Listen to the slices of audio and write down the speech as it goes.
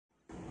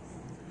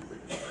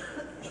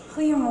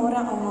Goeiemôre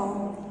almal.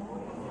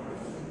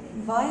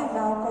 Baie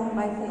welkom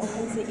by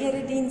vanoggend se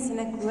erediens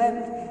en ek hoop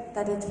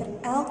dat dit vir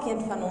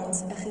elkeen van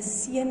ons 'n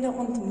geseënde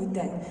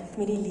ontmoeting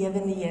met die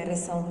lewende Here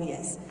sal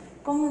wees.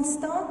 Kom ons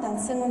staan, dan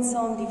sing ons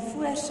saam die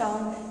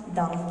voorsang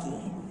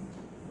Dankie.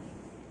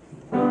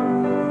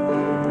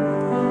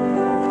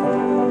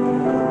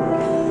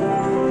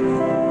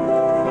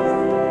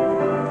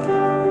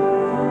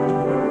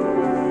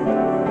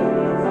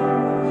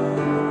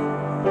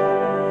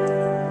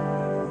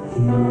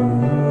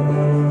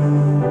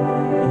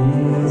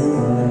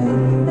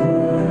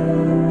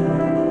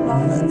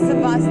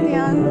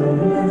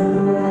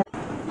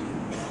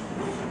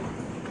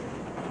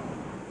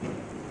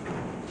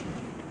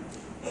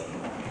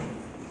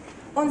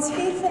 Ons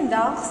vier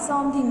vandag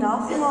saam die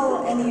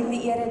nagmaal in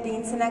hierdie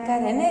erediens en ek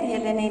herinner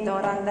julle net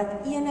daaraan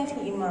dat enige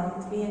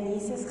iemand wie in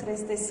Jesus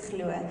Christus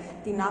glo,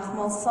 die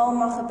nagmaal saam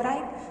mag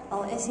gebruik,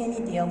 al is jy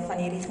nie deel van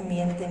hierdie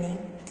gemeente nie.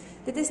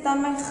 Dit is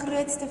dan my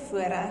grootste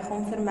voorreg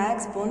om vir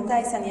Max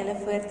Bonthuis aan julle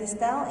voor te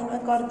stel en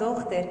ook haar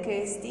dogter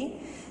Kirsty.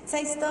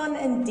 Sy staan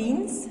in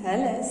diens,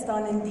 hulle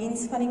staan in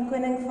diens van die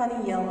Koning van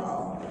die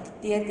Heelal,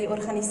 deur die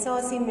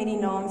organisasie met die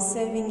naam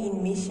Serving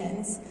in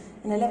Missions.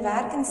 En hulle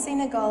werk in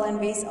Senegal in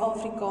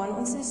Wes-Afrika en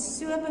ons is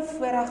so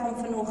bevoorreg om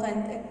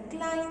vanoggend 'n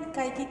klein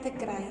kykie te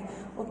kry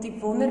op die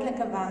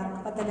wonderlike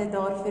werk wat hulle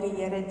daar vir die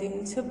Here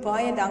doen. So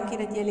baie dankie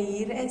dat julle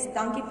hier is.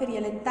 Dankie vir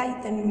julle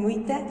tyd en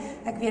moeite.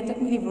 Ek weet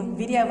ook met die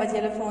video wat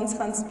julle vir ons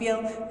gaan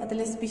speel, dat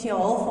hulle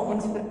spesiaal vir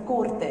ons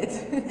verkort het.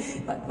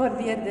 Ek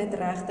waardeer dit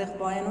regtig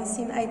baie en ons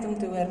sien uit om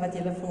te hoor wat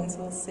julle vir ons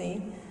wil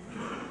sê.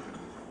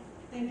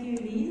 Thank you,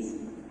 Elise.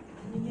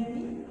 Can you hear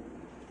me?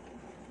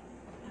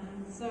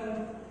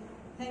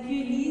 Thank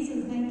you, Elise,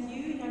 and thank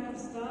you, Jacob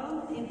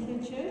Stahl,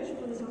 Infant Church,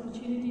 for this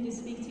opportunity to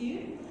speak to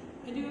you.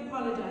 I do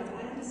apologize.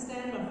 I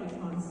understand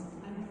Afrikaans.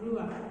 I grew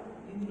up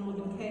in the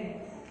Northern Cape,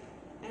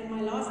 and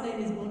my last name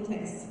is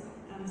Bonthuis.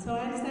 So I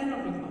understand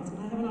Afrikaans, and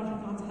I have an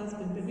Afrikaans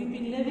husband, but we've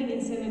been living in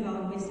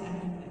Senegal, West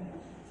Africa,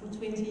 for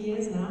 20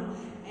 years now,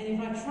 and if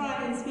I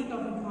try and speak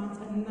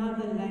Afrikaans,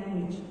 another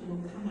language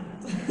will come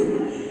out.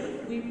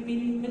 We've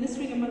been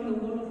ministering among the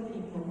Wolof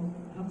people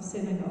of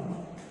Senegal.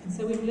 And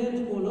so we've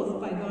learned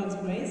Wolof by God's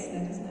grace,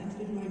 that is an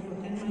absolute miracle.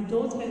 And my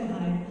daughter and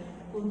I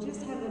will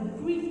just have a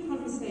brief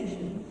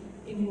conversation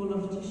in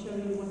Wolof to show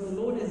you what the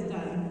Lord has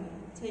done,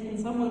 taking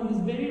someone who's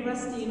very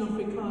rusty in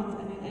Afrikaans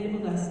and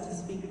enabled us to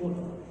speak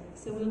Wolof.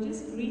 So we'll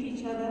just greet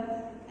each other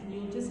and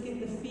you'll just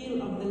get the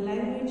feel of the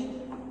language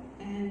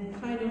and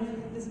kind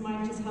of, this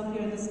might just help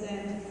you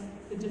understand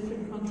the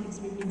different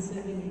contexts we've been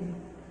serving in.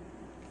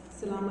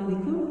 Assalamu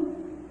alaikum.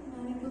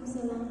 Alaikum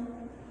salam.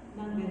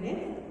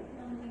 Nangare.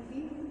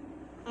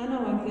 Ana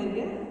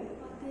wakerga.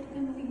 Wakerga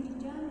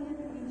mungijam ya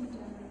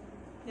mungijam.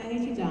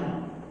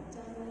 Yangijam.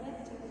 Jamara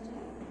jaga.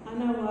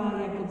 Ana wa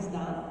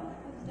Jakobsdal.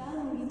 Jakobsdal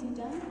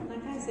mungijam.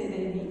 Nakai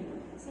sedavi.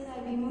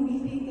 Sedavi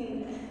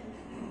mungijam.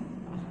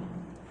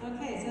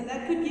 Okay, so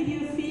that could give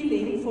you a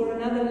feeling for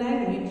another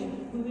language.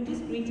 We were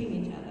just greeting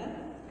each other.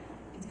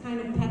 It's kind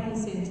of pattern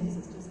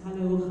sentences, just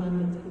hello,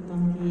 khanat,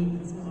 kutangi,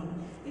 and so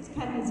on. It's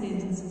pattern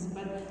sentences,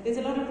 but there's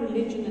a lot of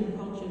religion and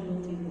culture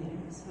built in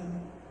there. So.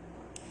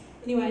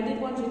 Anyway, I did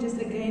want to just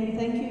again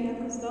thank you,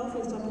 Jacob Stahl, for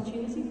this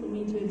opportunity for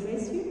me to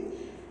address you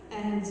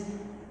and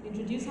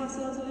introduce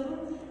ourselves a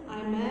little.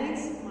 I'm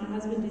Mags, my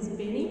husband is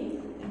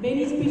Benny, and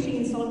Benny's preaching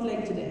in Salt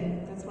Lake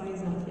today. That's why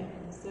he's not here.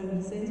 So he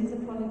sends his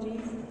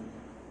apologies,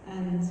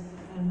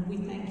 and we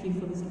thank you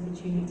for this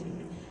opportunity.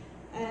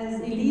 As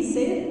Elise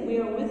said, we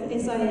are with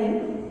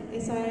SIM.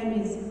 SIM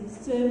is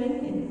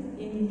serving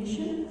in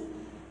mission.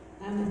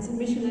 It's a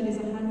mission that is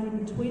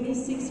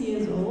 126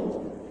 years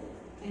old.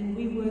 And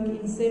we work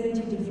in 70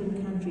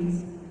 different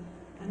countries.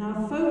 And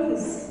our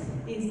focus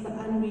is the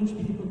unreached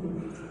people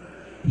group.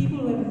 People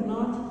who have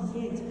not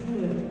yet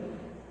heard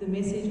the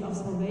message of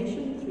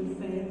salvation through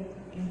faith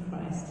in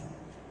Christ.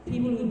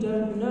 People who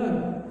don't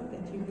know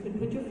that you could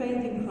put your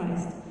faith in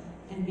Christ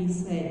and be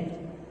saved.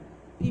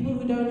 People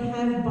who don't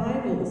have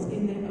Bibles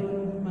in their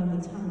own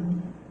mother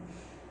tongue.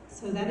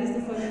 So that is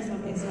the focus of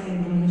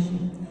SIM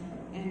mission.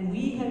 And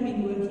we have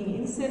been working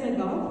in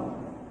Senegal.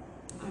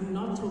 I'm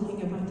not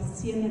talking about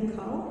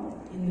Senegal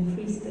in the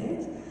Free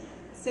State.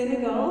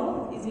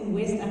 Senegal is in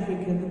West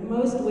Africa, the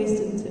most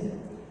western tip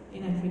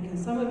in Africa.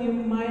 Some of you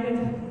might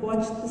have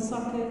watched the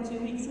soccer 2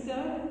 weeks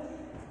ago.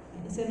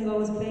 Senegal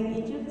was playing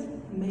Egypt.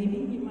 Maybe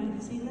you might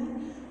have seen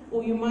that.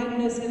 Or you might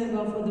know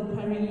Senegal for the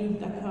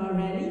Paris-Dakar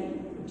rally,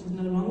 which is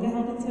no longer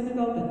held in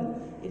Senegal,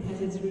 but it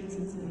has its roots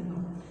in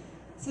Senegal.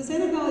 So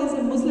Senegal is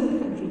a Muslim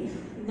country.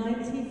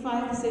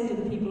 95% of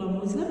the people are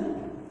Muslim,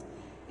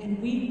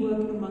 and we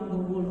work among the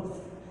Wolof.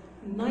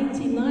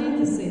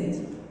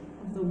 99%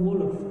 of the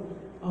Wolof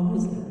are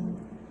Muslim.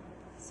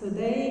 So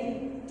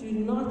they do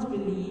not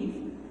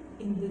believe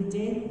in the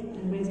death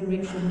and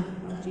resurrection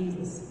of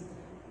Jesus.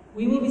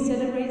 We will be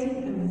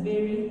celebrating a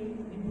very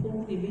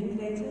important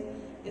event later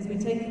as we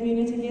take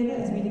communion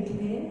together, as we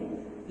declare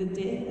the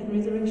death and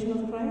resurrection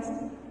of Christ,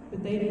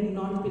 but they do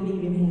not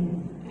believe in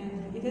him.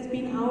 And it has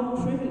been our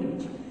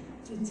privilege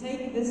to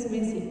take this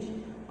message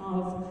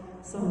of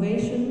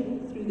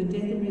salvation through the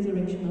death and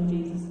resurrection of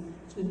Jesus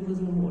to the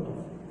Muslim world.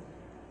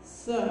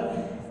 So,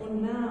 for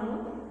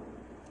now,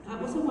 I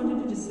also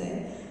wanted to just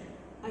say,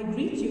 I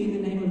greet you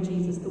in the name of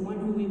Jesus, the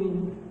one we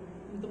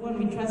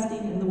trust in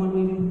and the one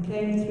we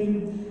claim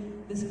through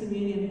this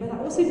communion. But I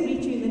also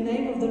greet you in the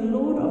name of the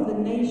Lord of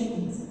the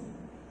nations.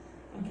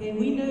 Okay,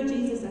 we know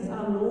Jesus as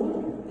our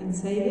Lord and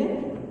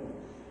Savior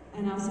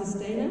and our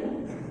sustainer.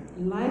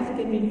 Life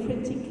can be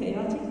pretty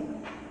chaotic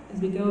as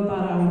we go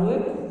about our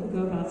work, we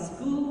go about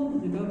school,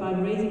 we go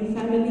about raising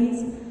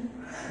families.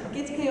 It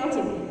gets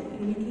chaotic,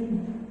 and we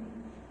can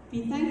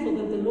be thankful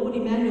that the Lord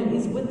Emmanuel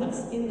is with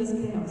us in this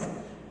chaos.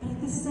 But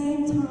at the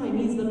same time,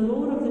 He's the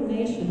Lord of the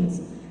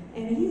nations,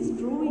 and He is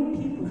drawing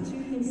people to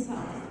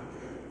Himself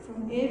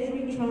from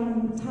every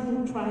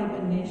tongue, tribe,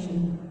 and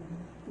nation,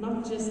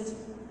 not just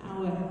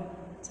our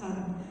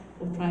tongue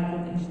or tribe or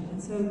nation.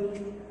 And so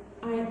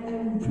I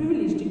am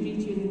privileged to greet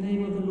you in the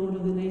name of the Lord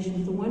of the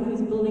nations, the one who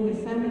is building a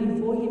family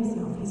for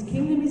Himself. His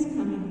kingdom is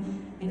coming,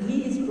 and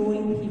He is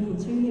drawing people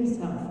to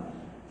Himself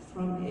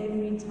from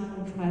every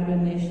tongue, tribe,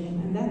 and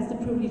nation. And that's the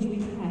privilege we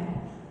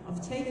have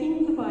of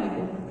taking the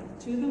Bible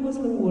to the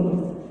Muslim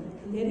world,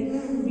 letting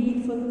them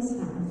read for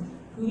themselves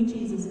who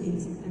Jesus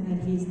is and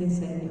that He's their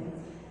Savior.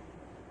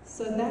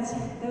 So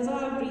those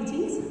are our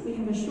greetings. We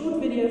have a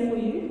short video for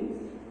you,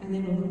 and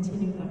then we'll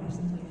continue with our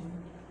presentation.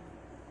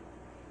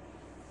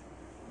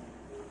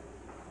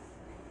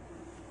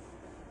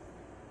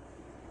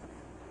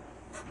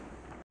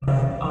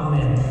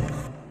 Amen.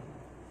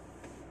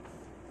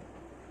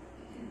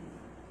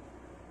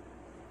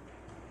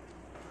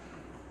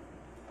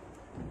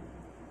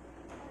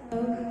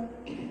 Hello.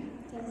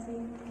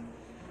 Testing.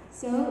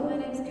 So, my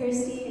name is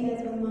Kirsty, as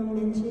my mom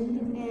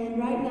mentioned, and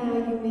right now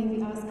you may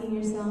be asking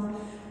yourself,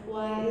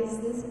 why is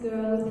this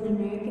girl with an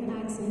American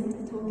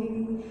accent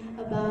talking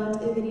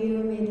about a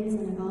video made in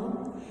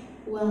Senegal?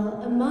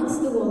 Well,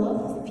 amongst the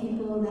Wolof, the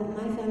people that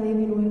my family have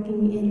been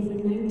working in for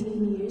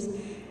 19 years,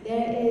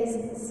 there is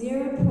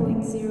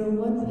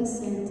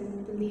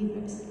 0.01%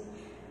 believers.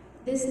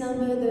 This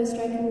number, though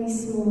strikingly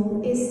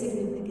small, is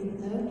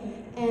significant though,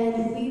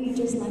 and we would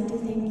just like to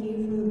thank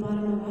you from the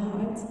bottom of our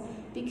hearts,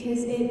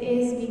 because it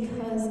is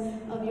because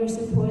of your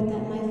support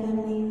that my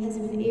family has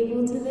been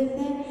able to live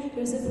there,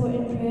 your support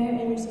in prayer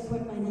and your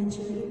support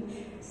financially.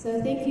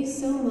 So thank you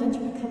so much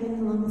for coming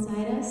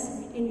alongside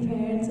us in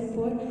prayer and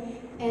support,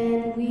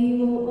 and we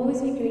will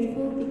always be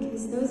grateful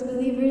because those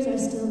believers are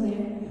still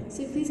there.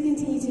 So please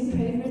continue to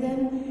pray for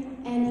them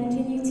and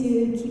continue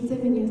to keep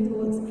them in your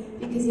thoughts,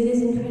 because it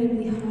is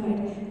incredibly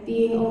hard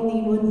being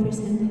only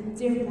 1%,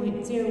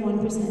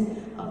 0.01%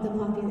 of the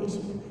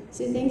population.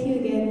 So thank you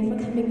again for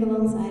coming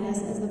alongside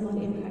us as the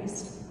body of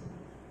Christ.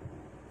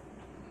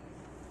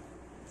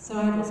 So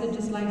I'd also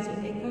just like to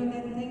echo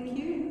that thank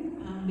you.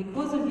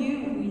 Because of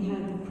you, we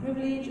have the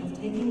privilege of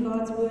taking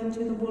God's word to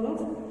the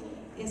Wolof.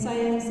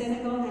 SIM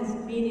Senegal has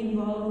been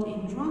involved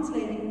in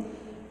translating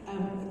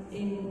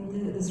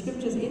in the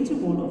scriptures into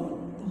Wolof.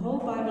 The whole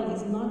Bible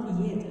is not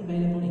yet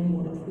available in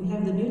Wolof. We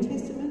have the New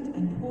Testament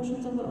and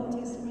portions of the Old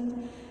Testament,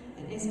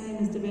 and SIM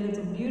has developed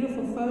a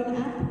beautiful phone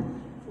app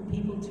for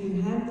people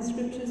to have the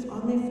scriptures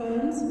on their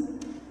phones,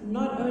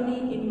 not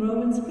only in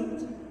Roman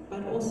script,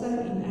 but also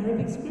in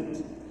Arabic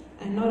script,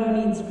 and not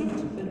only in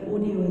script, but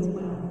audio as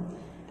well.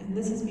 And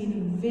this has been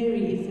a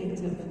very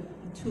effective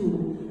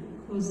tool,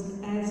 because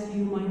as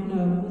you might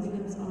know,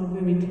 Muslims are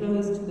very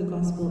close to the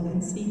gospel,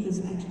 and seekers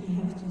actually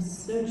have to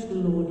search the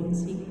Lord in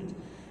secret,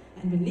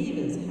 and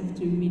believers have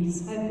to be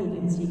discipled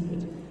in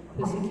secret.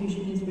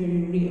 Persecution is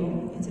very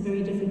real. It's a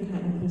very different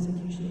kind of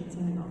persecution in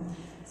Senegal.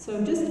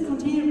 So just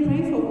continue to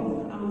pray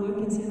for our work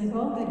in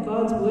Senegal, that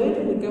God's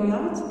word would go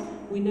out.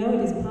 We know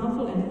it is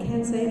powerful and it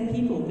can save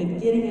people, but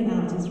getting it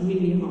out is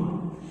really hard.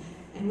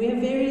 And we have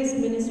various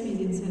ministries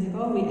in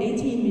Senegal. We're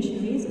 18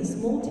 missionaries, a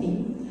small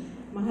team.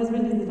 My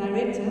husband is the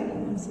director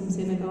of SIM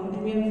Senegal,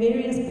 and we have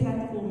various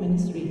platform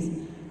ministries.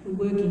 We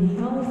work in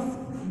health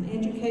and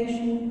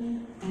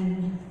education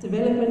and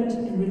development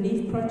and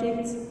relief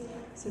projects.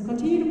 So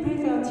continue to pray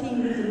for our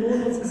team that the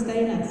Lord will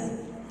sustain us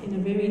in a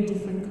very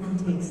different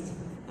context.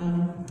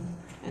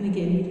 And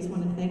again, we just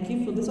want to thank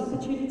you for this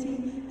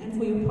opportunity and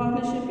for your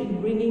partnership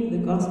in bringing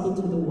the gospel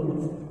to the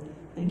world.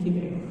 Thank you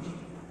very much.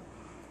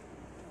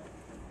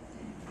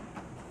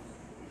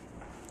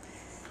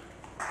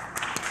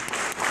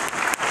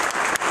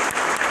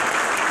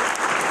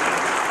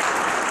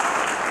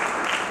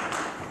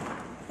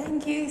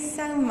 Thank you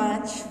so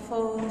much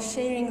for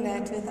sharing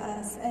that with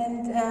us.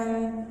 And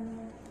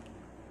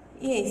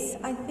yes,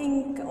 I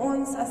think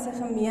ons as 'n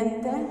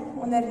gemeente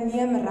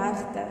onderneem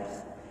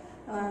regtig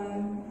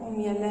om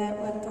julle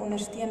ook te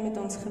ondersteun met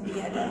ons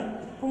gebede.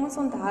 Kom ons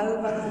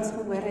onthou wat ons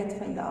gehoor het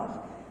vandag.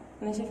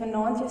 En as jy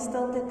vanaand jou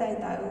stilte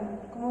tyd hou,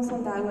 kom ons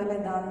onthou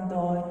hulle dan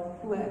daar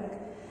ook.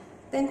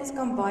 Ek dink ons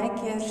kan baie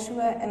keer so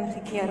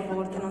ingekeer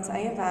word in ons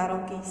eie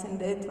wêreldjies en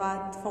dit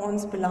wat vir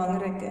ons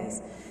belangrik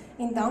is.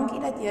 En dankie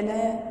dat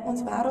julle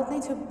ons wêreld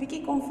net so 'n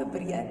bietjie kom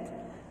verbreek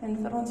en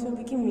vir ons so 'n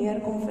bietjie meer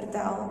kom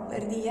vertel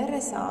oor die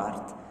Here se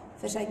hart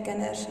vir sy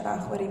kinders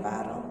reg oor die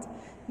wêreld.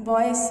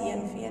 Baie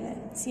seën vir julle.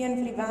 Seën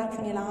vir die werk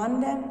van julle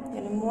hande,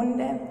 julle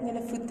monde,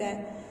 julle voete.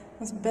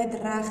 Ons bid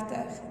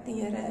regtig die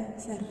Here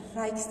se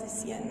rykste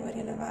seën oor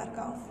julle werk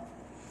af.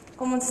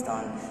 Kom ons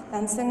staan,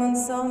 dan sing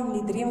ons saam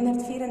die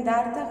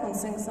 334,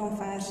 ons sing saam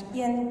vers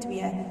 1,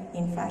 2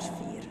 en vers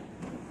 4.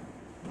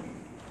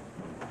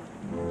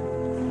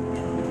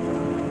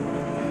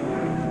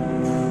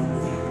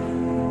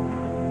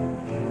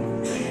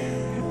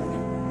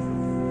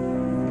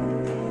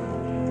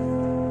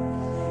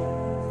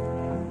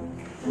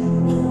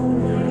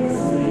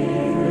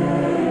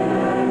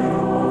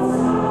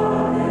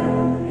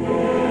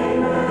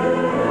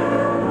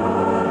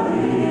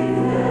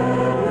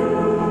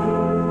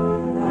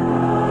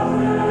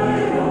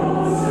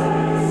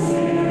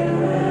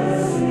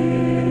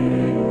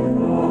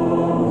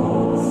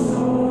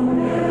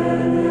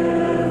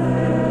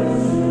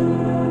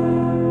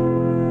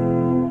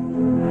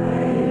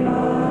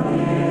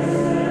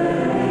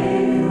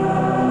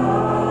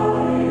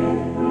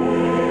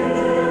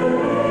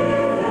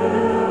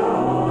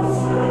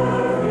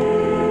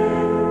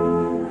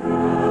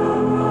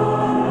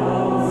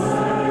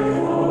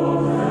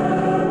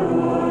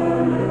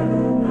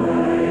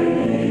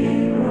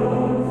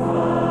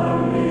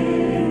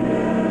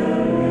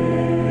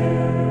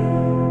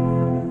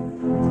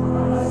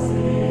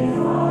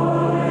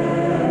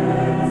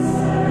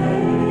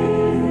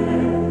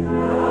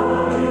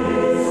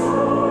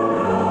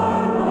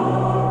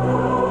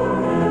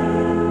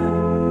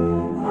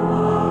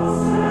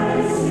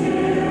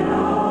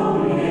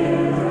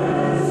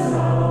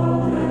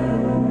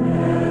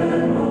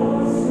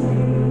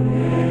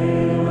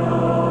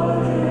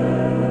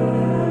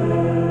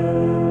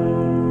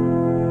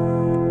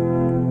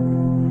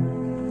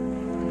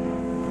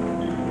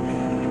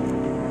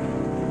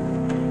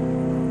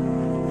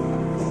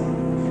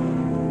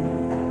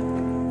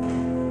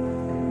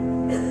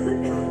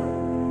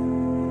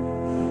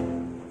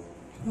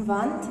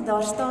 Want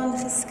daar staan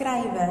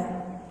geskrywe,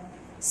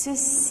 so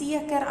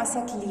seker as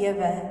ek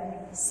lewe,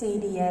 sê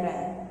die Here,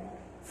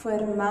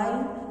 voor my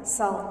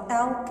sal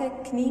elke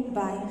knie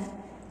buig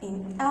en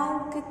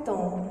elke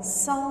tong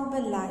sal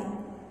bely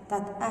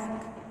dat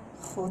ek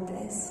God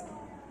is.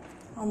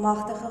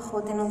 Almagtige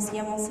God en ons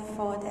hemelse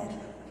Vader,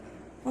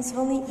 ons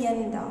wil nie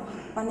eendag,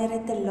 wanneer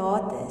dit te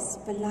laat is,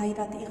 bely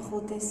dat U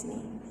God is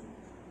nie.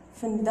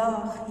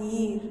 Vandag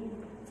hier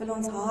wil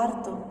ons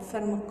hardop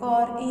vir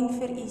mekaar en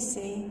vir U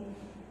sê,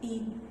 U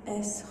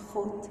is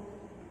God,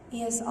 U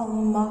is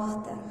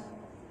almagtig,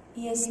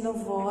 U is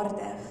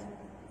lofwaardig,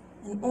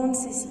 en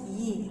ons is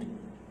hier,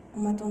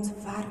 omdat ons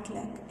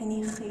werklik in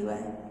U glo.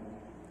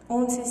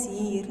 Ons is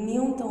hier nie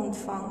om te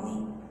ontvang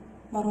nie,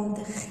 maar om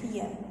te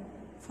gee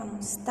van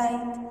ons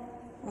tyd,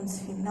 ons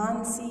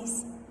finansies,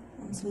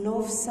 ons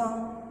lofsang,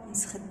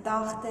 ons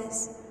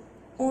gedagtes.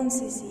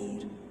 Ons is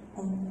hier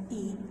om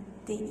U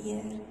te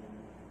eer.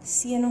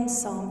 Seën ons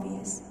saam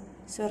wees,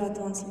 sodat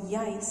ons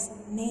juis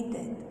net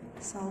dit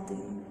sal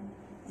doen.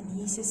 In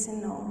Jesus se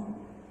naam.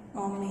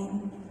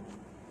 Amen.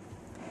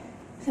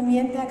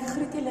 Gemeente, ek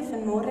groet julle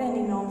vanmôre in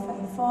die naam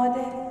van die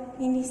Vader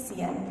en die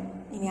Seun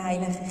en die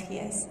Heilige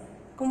Gees.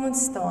 Kom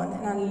ons staan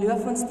en dan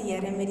loof ons die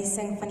Here met die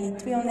sing van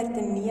lied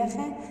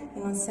 209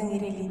 en ons sing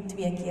hierdie lied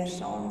 2 keer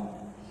saam.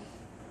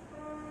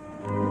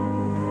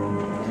 So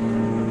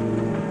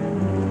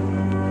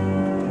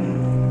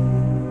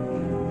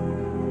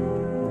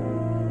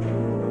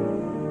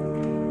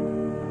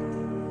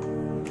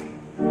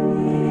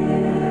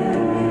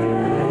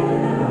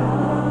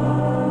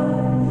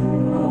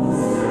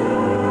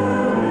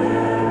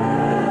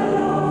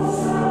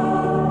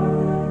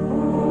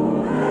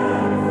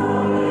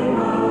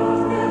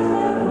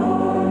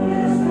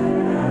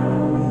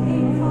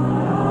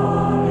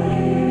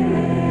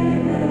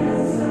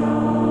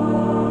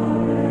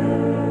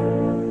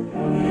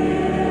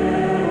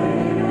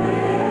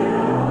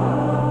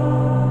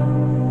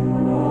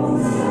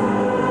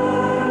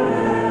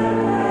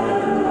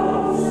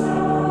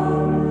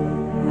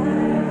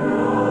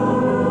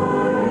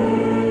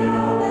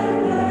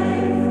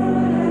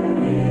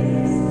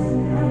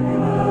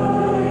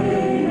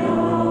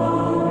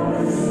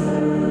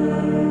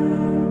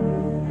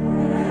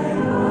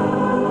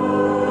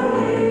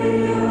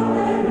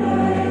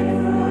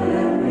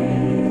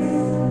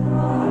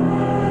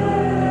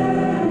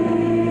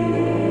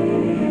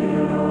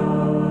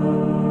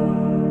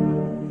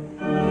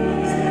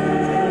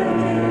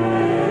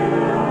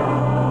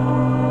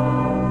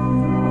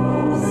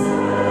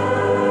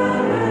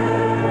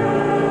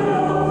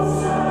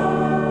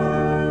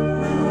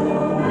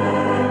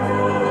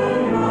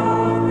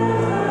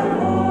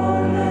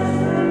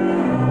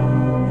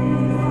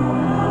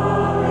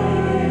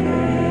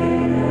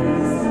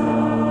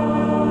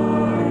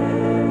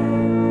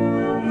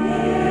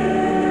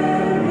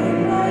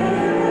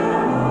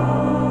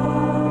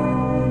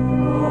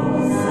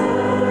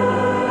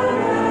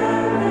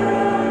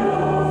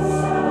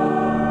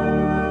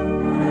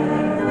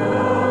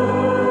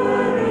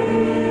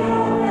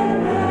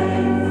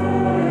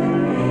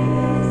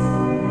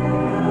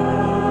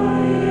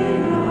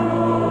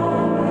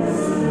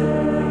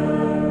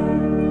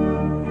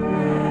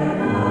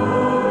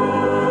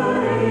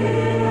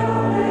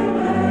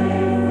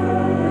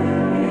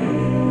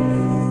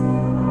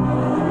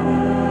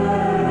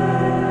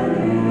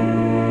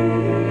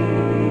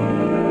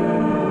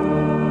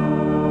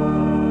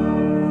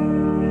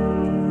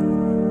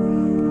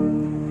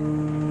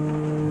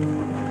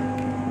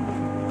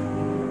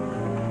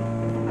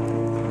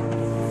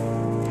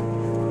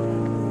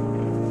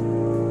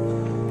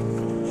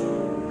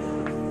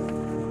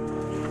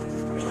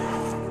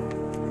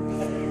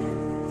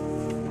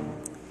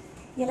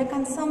Julle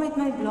kan saam met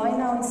my blaai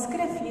na ons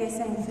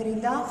skriflesing vir die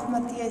dag,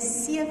 Matteus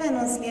 7, en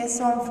ons lees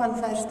saam van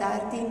vers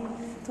 13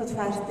 tot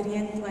vers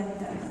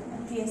 23.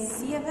 Matteus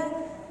 7,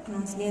 en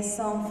ons lees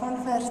saam van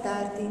vers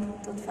 13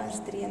 tot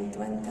vers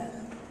 23.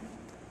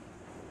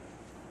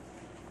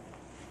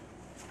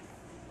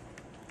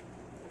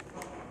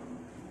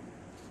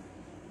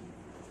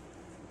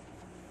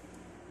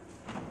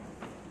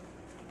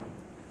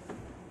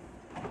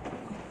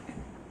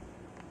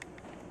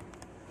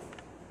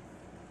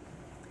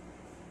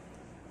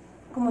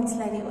 Kom ons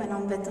lei die oë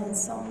en bid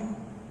ons saam.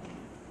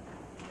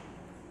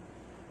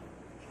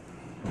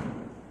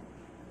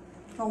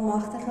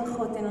 Almagtige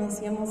God en ons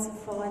hemelse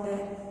Vader,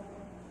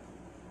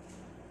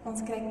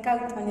 ons kry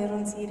koud wanneer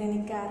ons hier in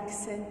die kerk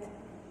sit,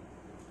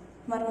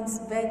 maar ons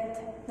bid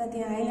dat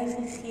die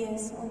Heilige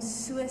Gees ons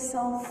so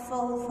sal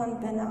vul van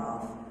binne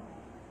af,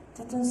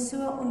 dat ons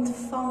so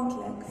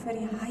ontvanklik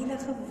vir die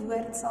heilige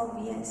woord sal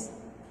wees,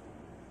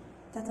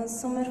 dat ons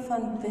sommer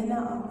van binne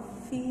af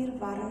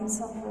vuurwarm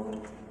sal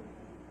word.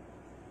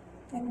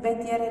 Ek bid,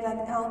 Here,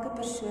 dat elke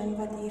persoon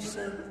wat hier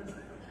sit,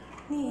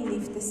 nie die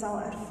liefde sal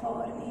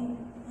ervaar nie,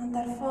 want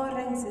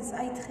ervarings is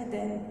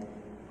uitgedink.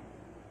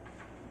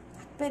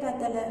 Ek bid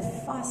dat hulle 'n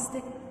vaste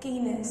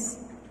kennis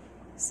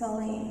sal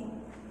hê,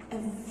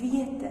 'n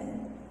wete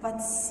wat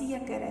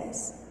seker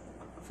is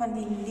van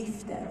die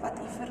liefde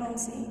wat U vir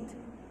ons het.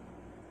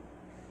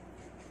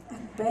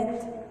 Ek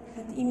bid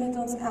dat U met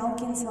ons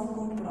elkeen sal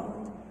kom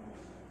praat.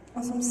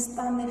 Ons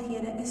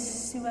omstandighede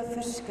is so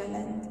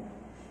verskillend.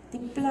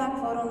 Die plek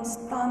waar ons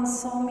tans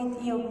saam met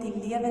U op die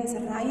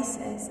lewensreis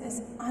is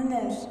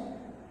anders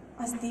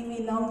as die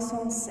wie langs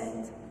ons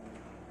sit.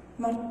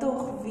 Maar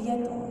tog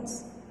weet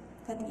ons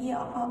dat U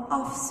 'n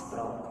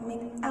afspraak met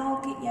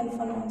elke een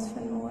van ons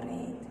vanmôre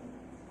het.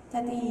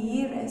 Dat U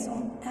hier is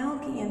om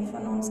elke een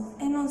van ons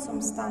in ons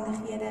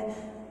omstandighede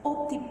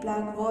op die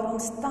plek waar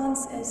ons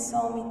tans is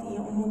saam met U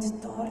om ons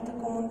daar te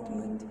kom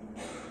ontmoet.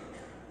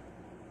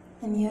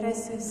 En Here,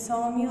 so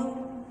Samuel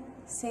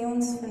sê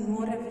ons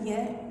vanmôre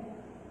weer,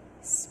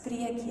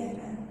 spreek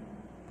Here,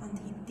 want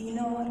U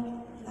dienaar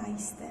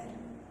luister.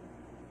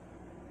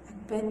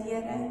 Ek bid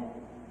Here,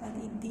 dat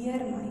U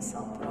deur my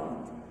sal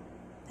praat,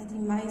 dat U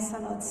my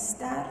sal laat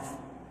sterf,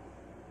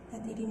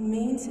 dat U die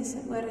mense se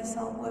ore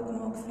sal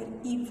oopmaak vir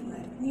U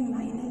woord, nie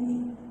myne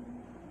nie.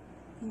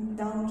 En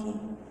dankie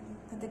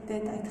dat ek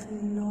dit uit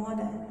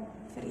genade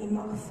vir U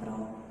mag vra.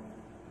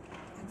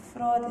 Ek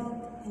vra dit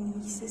in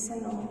Jesus se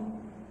naam.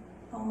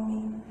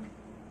 Amen.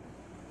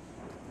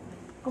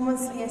 Kom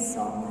ons lees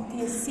saam,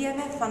 Matteus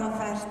 7 vanaf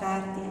vers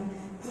 13.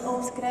 Die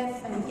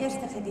opskrif van die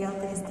eerste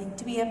gedeelte is die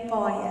 2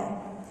 paaie.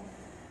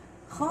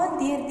 Gaan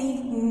deur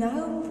die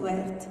nou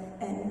poort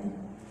in.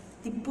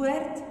 Die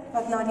poort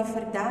wat na die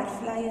verderf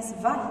lei is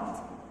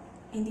wyd,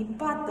 en die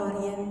pad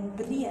daarheen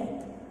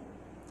breed.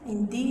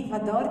 En die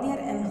wat daardeur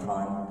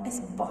ingaan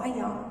is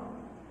baie.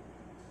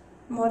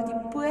 Maar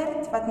die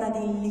poort wat na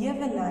die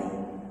lewe lei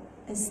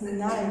is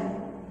nou,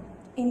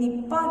 en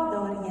die pad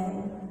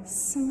daarheen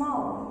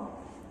smal.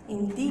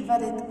 En die wat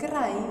dit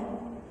kry,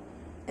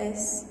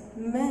 is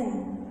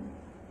min.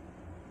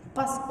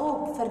 Pas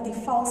op vir die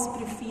vals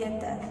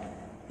profete.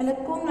 Hulle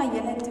kom na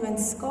julle toe in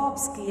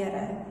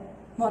skaapsklere,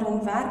 maar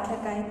in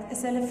werklikheid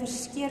is hulle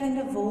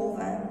verskeurende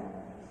wolwe.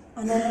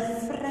 Aan hulle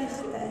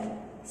vrugte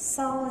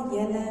sal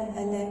julle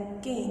hulle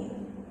ken.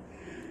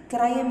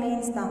 Kry 'n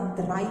mens dan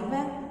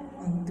druiwe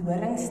aan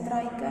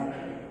doringstruike,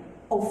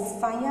 of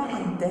vye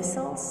aan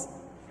dussels?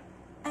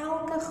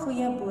 Elke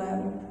goeie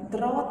boom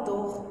dra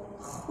tog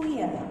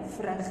goeie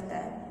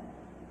vrugte,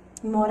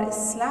 maar 'n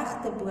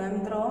slegte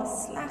boom dra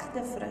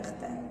slegte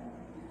vrugte.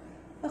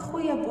 'n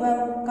Goeie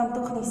boom kan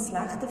tog nie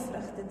slegte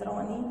vrugte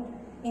dra nie,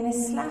 en 'n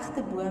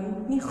slegte boom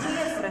nie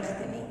goeie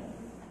vrugte nie.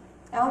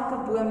 Elke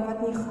boom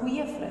wat nie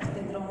goeie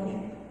vrugte dra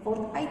nie,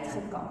 word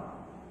uitgekap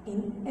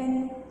en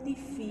in die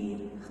vuur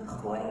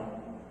gegooi.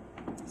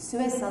 So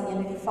sal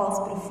julle die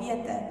valse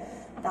profete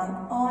dan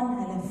aan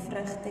hulle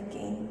vrugte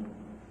ken.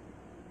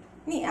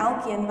 Nie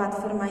elkeen wat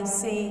vir my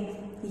sê,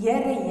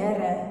 Here,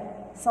 Here,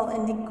 sal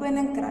in die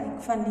koninkryk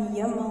van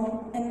die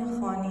hemel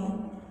ingaan nie,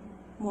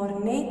 maar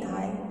net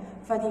hy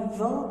wat die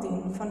wil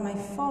doen van my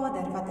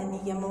Vader wat in die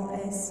hemel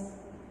is.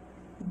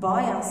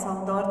 Baie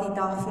sal daardie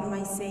dag vir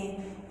my sê,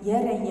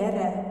 Here,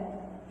 Here,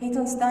 het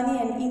ons dan nie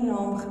in U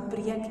naam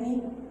gepreek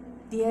nie,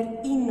 deur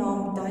U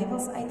naam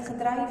duiwels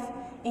uitgedryf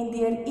en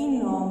deur U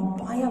naam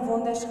baie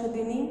wonders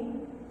gedoen nie?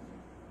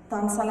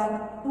 Dan sal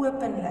ek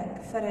openlik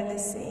vir hulle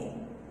sê,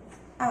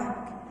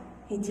 ek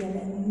het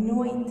julle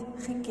nooit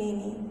geken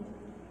nie.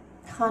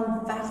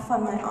 Gaan weg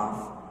van my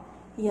af,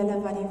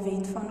 julle wat die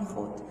wet van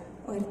God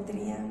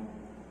oortree.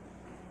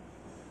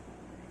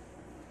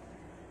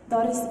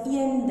 Daar is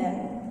een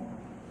ding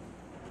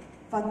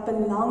wat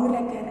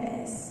belangriker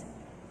is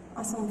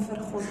as om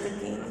vir God te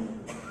ken.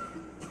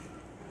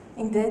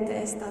 En dit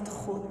is dat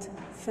God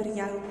vir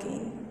jou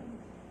ken.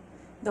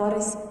 Daar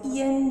is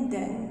een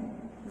ding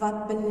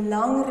wat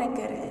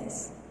belangriker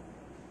is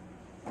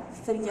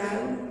vir jou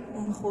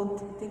om God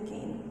te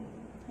ken.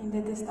 En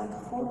dit is dat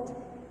God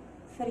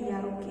vir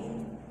jou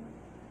ken.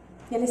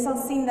 Julle sal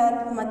sien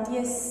dat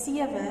Matteus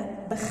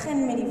 7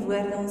 begin met die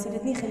woorde, ons het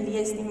dit nie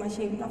gelees nie, maar as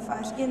jy na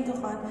vers 1 toe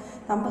gaan,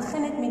 dan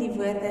begin dit met die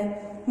woorde,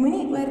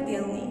 moenie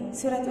oordeel nie,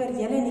 sodat oor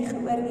julle nie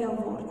geoordeel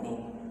word nie.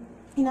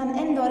 En dan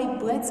in daardie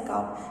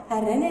boodskap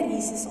herinner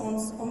Jesus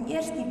ons om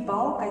eers die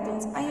balk uit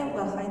ons eie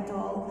oog uit te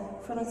haal,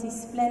 voor ons die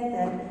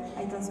splinter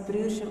uit ons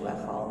broer se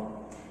oog haal.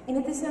 En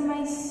dit is vir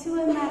my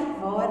so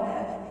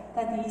merkwaardig,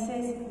 dat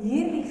Jesus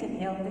hierdie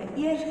gedeelte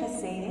eers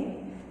gesê het,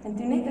 en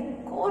toe net 'n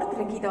kort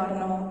rukkie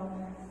daarna,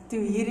 toe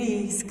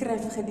hierdie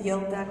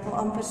skrifgedeelte, ek wil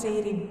amper sê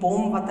hierdie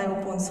bom wat hy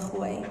op ons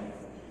gooi.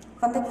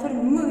 Want ek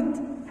vermoed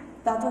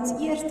dat ons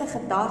eerste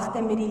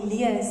gedagte met die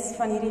lees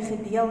van hierdie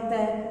gedeelte,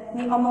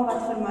 nie almal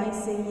wat vir my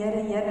sê,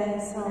 Here, Here,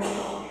 sal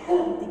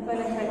die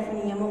koninkryk van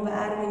die hemel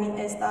beerwe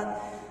nie, is dat,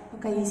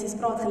 okay, Jesus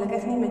praat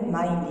gelukkig nie met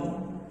my nie.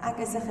 Ek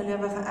is 'n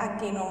gelowige, ek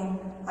ken hom,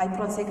 hy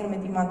praat seker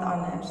met iemand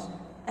anders.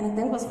 En ek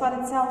dink ons vat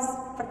dit selfs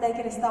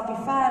partykeer 'n stapie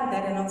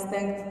verder en ons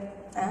dink,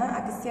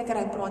 ek is seker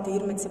hy praat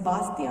hier met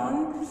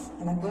Sebastian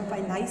en ek hoop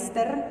hy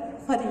luister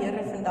wat die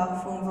Here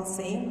vandag vir hom wil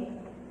sê.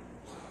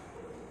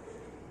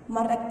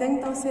 Maar ek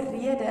dink daar's 'n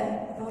rede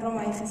waarom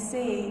hy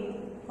gesê het,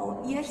 haal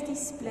eers die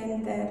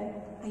splinter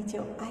uit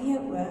jou eie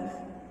oog,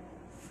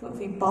 of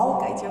die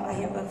balk uit jou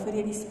eie oog, voor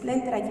jy die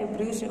splinter uit jou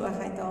broer se oog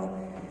uithaal.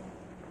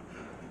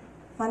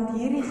 Want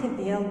hierdie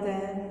gedeelte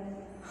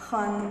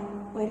gaan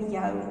oor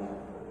jou.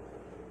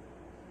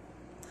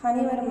 Het gaan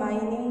nie oor my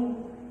nie,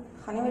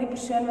 gaan nie oor die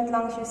persoon wat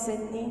langs jou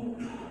sit nie,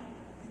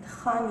 het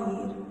gaan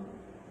hier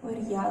oor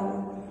jou.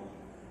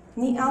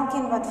 Nie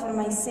elkeen wat vir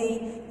my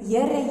sê,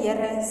 Here,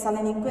 Here, sal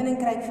in die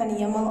koninkryk van die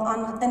hemel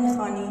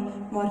ingaan nie,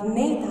 maar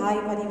net hy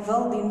wat die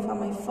wil doen van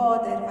my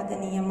Vader wat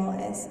in die hemel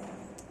is.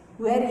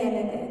 Hoor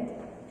julle dit?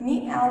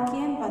 Nie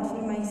elkeen wat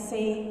vir my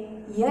sê,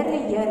 Here,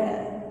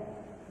 Here,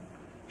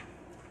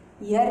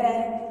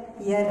 Here,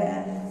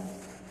 Here.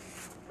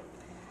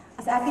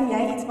 As ek en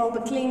jy iets wil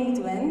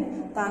beklemtoon,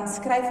 dan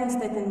skryf ons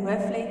dit in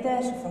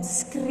hoofletters, of ons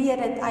skree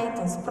dit uit,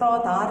 ons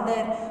praat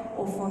harder,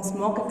 of ons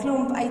maak 'n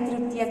klomp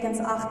uitroeptekens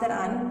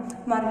agteraan.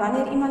 Maar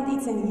wanneer iemand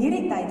iets in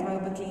hierdie tyd wou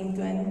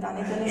beklemtoon, dan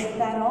het hulle dit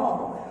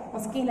herhaal.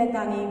 Ons ken dit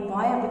dan die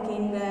baie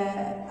bekende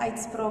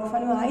uitspraak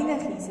van hoe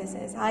heilig Jesus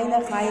is.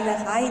 Heilig,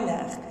 heilig,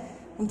 heilig.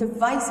 Om te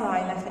wys hoe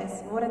heilig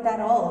is, word dit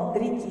herhaal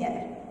 3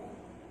 keer.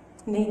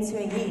 Net so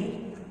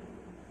hier.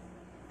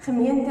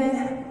 Gemeente,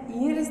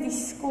 hier is die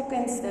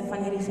skokkendste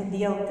van hierdie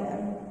gedeelte.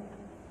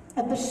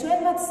 'n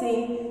Persoon wat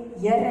sê,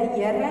 Here,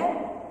 Here,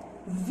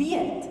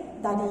 weet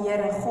dat die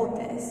Here God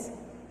is.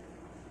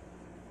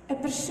 'n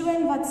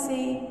Persoon wat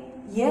sê,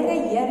 Here,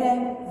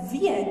 Here,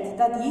 weet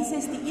dat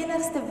Jesus die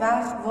enigste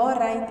weg,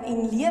 waarheid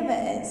en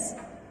lewe is.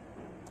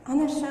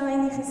 Anders sou hy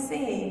nie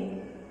gesê,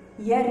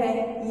 Here,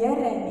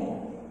 Here nie.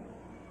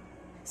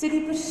 So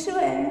die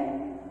persoon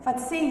wat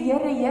sê,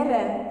 Here,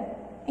 Here,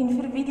 en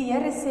vir wie die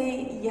Here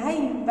sê,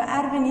 jy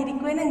beerwe nie die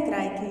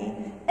koninkryk nie,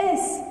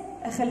 is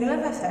 'n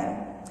gelowige.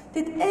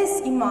 Dit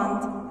is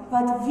iemand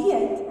wat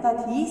weet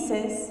dat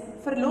Jesus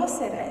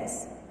verlosser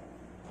is.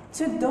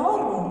 So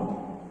daarom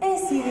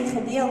is hierdie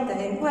gedeelte,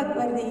 en ook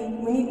oor die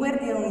moenie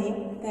oordeel nie,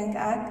 dink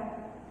ek,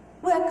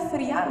 ook vir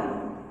jou.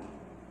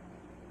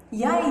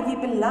 Jy wie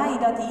bely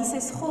dat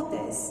Jesus God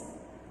is,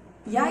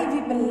 jy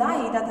wie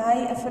bely dat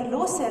hy 'n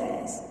verlosser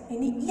is, en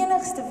die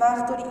enigste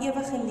weg tot die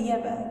ewige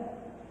lewe.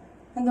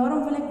 En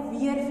daarom wil ek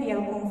weer vir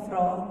jou kom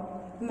vra,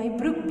 my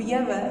broek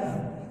bewe,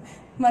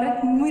 maar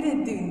ek moet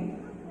dit doen.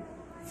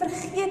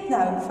 Vergeet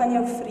nou van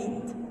jou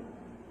vriend,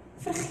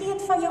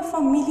 vergeet van jou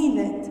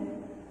familielid,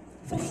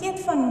 vergeet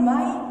van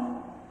my,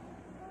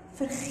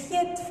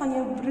 vergeet van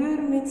jou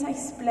broer met sy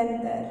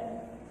splinter,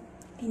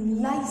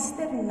 en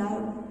luister nou,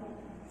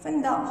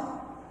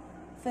 vandag,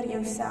 vir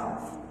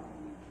jouself.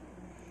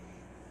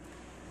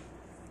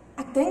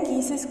 Ek dink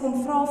Jesus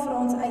kom vra vir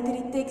ons uit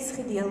hierdie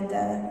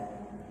teksgedeelte,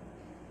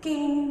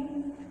 ken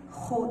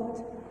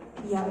God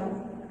jou?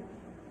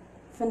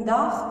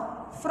 Vandag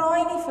vra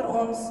hy nie vir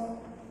ons,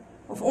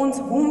 of ons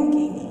hom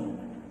ken nie.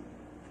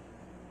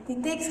 Die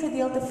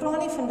teksgedeelte vra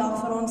nie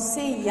vandag vir ons,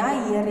 sê jy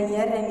Here,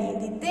 Here nie.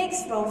 Die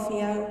teks vra vir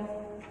jou,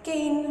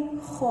 ken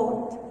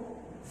God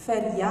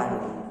vir jou?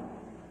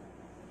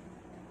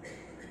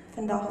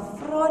 Vandag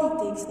vra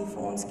die teks nie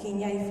vir ons, ken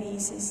jy vir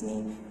Jesus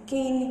nie,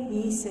 ken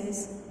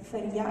Jesus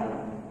vir jou?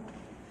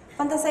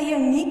 Want as hy jou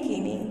nie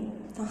ken nie,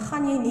 dan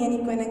gaan jy nie in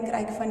die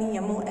koninkryk van die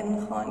hemel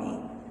ingaan nie.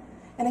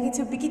 En ek het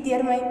so 'n bietjie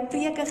deur my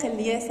preke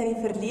gelees in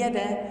die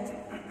verlede,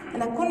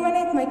 en ek kon maar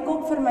net my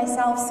kop vir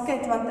myself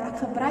skud, want ek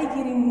gebruik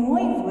hierdie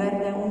mooi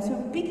woorde om so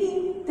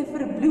bietjie te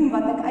verbloem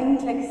wat ek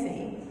eintlik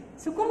sê.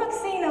 So kom ek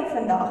sê nou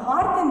vandag,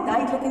 hard en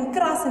duidelik en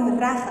kras en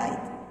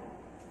reguit.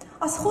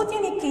 As God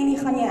jou nie ken nie,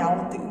 gaan jy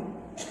hel toe.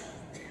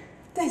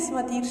 Dis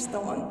wat hier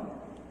staan.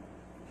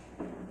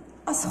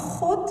 As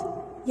God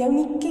jou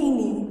nie ken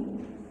nie,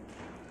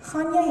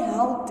 gaan jy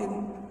hel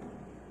toe.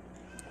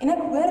 En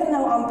ek hoor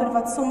nou amper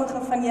wat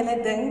sommige van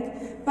julle dink,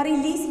 maar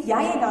Elise,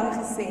 jy het dan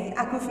gesê,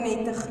 ek hoef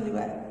net te glo,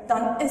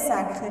 dan is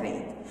ek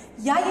gered.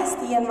 Jy is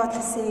die een wat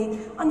gesê het,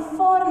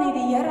 aanvaar net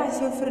die Here as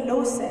jou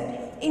verlosser,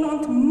 en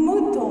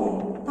ontmoet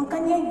hom, dan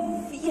kan jy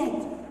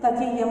weet dat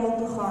jy hemel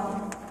toe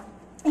gaan.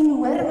 En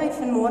hoor my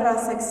vanmôre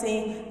as ek sê,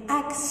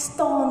 ek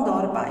staan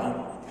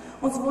daarby.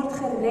 Ons word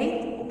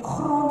gered op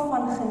grond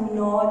van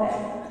genade,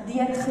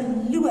 deur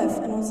geloof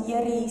in ons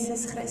Here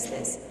Jesus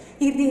Christus.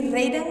 Hierdie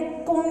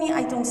redding kom nie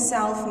uit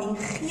onsself nie.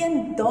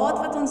 Geen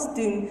daad wat ons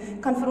doen,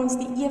 kan vir ons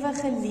die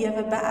ewige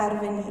lewe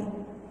beerwe nie.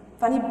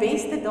 Van die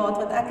beste daad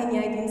wat ek en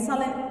jy doen,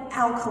 sal in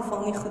elk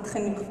geval nie goed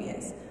genoeg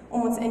wees,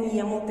 om ons in die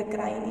hemel te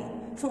kry nie.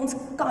 So ons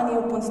kan nie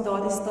op ons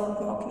dade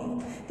staat maak nie.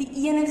 Die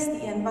enigste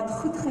een wat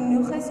goed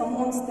genoeg is om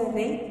ons te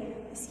red,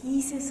 is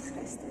Jesus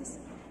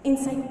Christus en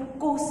sy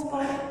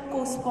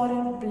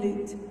kosbare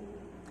bloed.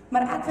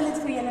 Maar ek wil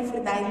dit vir julle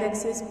verduidelik,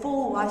 soos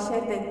Paul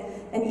Washer dit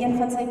in een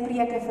van sy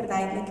preke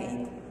verduidelik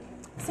het.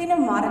 Sê nou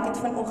maar, ek het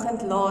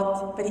vanoggend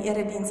laat by die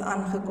erediens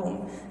aangekom,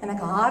 en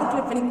ek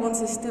hardloop in die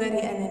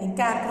konsistorie in, en die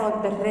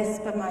kerkraad berus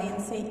by my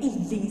en sê,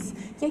 Elise,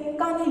 jy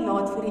kan nie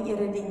laat vir die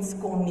erediens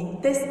kom nie.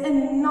 Dis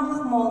 'n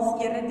nagmaals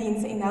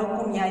erediens, en nou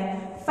kom jy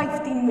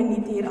 15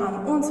 minute hier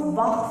aan. Ons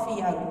wag vir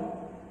jou.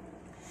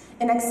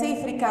 En ek sê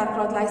vir die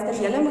kerkraad, luister,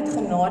 julle moet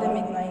genade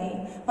met my hê,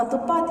 want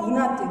op pad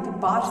hiernatoe, toe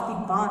bars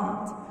die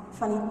band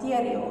van die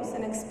tereos,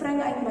 en ek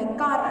spring uit my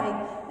kar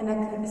uit, en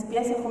ek is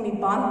besig om die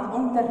band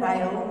om te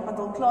ruil,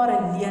 wat al klaar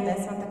 'n leen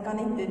is, want ek kan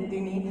nie dit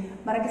doen nie,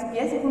 maar ek is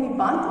besig om die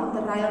band om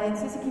te ruil, en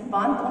soos ek die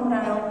band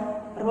omruil,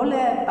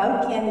 rolle 'n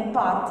boutjie in die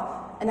pad,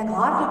 en ek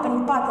hardloop in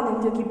die pad, en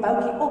toe ek die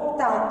boutjie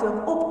optel, toe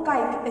ek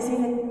opkyk, is hier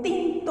 'n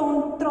 10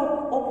 ton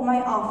trok op my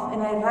af,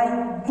 en hy ry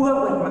bo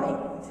oor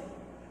my.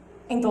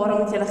 En daarom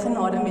moet julle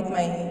genade met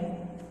my hê.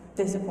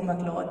 Dis hoekom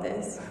ek laat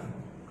is.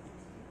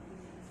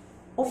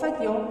 Of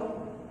ek jok,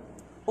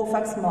 of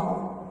ek smaal.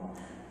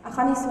 Ek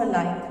gaan nie so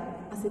lyk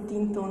as 'n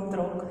 10 ton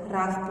trok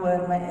reg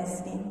bo my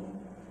is nie.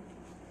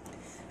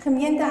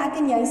 Gemeente, ek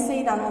en jy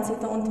sê dan ons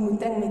het 'n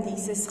ontmoeting met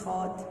Jesus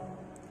gehad.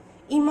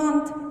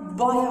 Iemand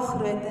baie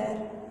groter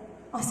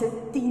as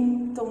 'n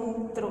 10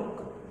 ton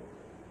trok.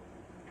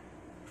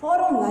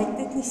 Waarom lyk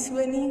dit nie so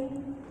nie?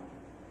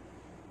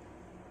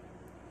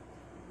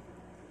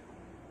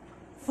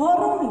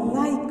 Waarom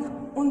lyk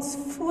ons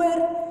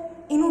voor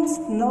en ons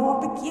na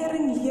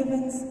bekering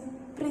lewens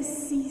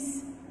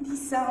presies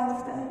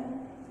dieselfde?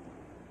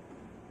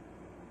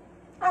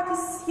 Ek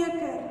is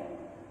seker,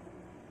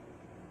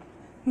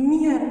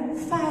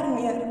 ver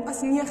meer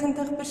as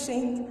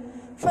 90%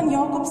 van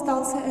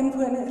Jakobsdal se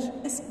inwoners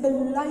is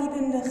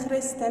belydende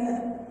Christene.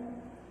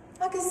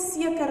 Ek is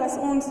seker as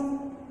ons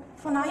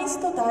van huis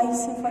tot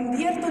huis en van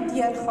deur tot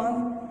deur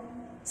gaan,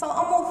 sal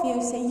almal vir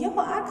jou sê, ja,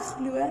 ek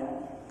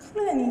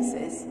glo in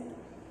Jesus.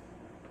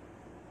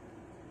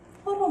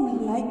 Waarom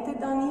lyk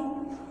dit dan nie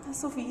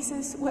asof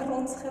Jesus oor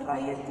ons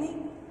gery het nie?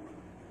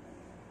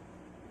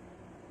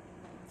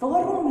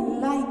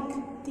 Waarom lyk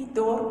die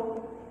dorp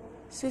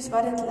soos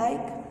wat dit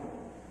lyk?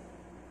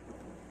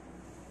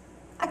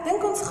 Ek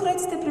dink ons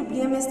grootste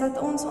probleem is dat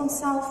ons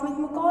onsself met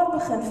mekaar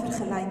begin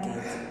vergelyk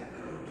het.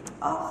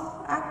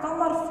 Ag, ek kan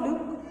maar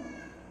vloek.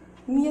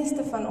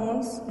 Meeste van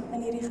ons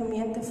in hierdie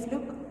gemeente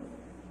vloek.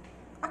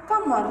 Ek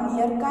kan maar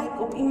neerkyk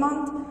op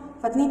iemand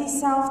wat nie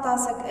dieselfde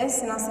as ek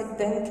is en as ek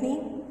dink nie.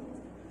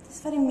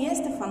 Dis wat die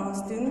meeste van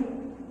ons doen.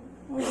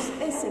 Ons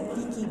is 'n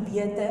bietjie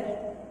beter,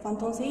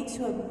 want ons het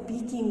so 'n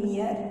bietjie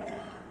meer.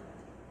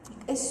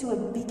 Ek is so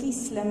 'n bietjie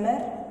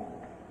slimmer.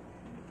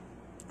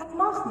 Ek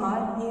mag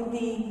maar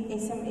hierdie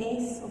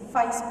SMS of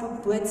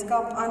Facebook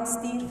boodskap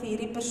aanstuur vir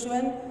hierdie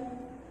persoon.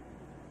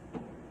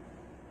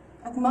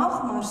 Ek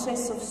mag maar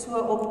sis of so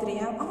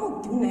optree.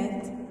 Almal doen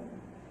dit.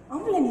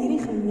 Almal in hierdie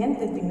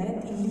gemeente doen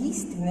dit.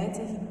 Elise doen dit,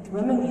 sy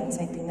dominee en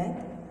sy doen dit.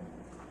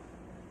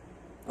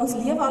 Ons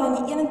leef al in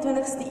die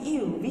 21ste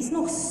eeu. Wie's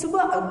nog so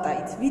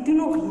oudtyd? Wie doen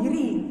nog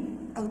hierdie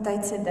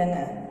oudtydse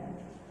dinge?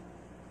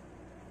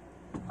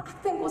 Ek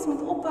dink ons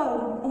moet ophou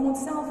om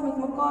onsself met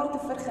mekaar te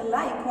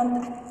vergelyk, want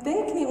ek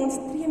dink nie ons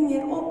tree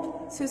meer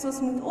op soos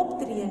ons moet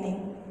optree nie.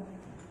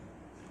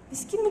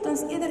 Miskien moet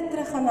ons eerder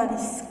teruggaan na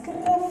die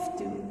skrif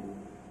toe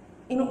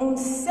en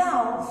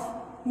onsself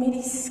met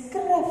die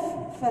skrif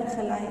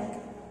vergelyk.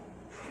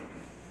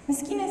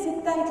 Miskien is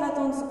dit tyd dat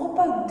ons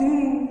ophou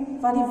doen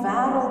wat die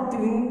wêreld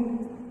doen.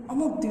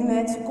 Almal doen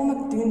dit, so kom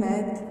ek doen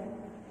dit.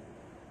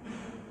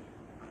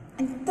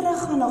 En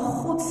teruggaan na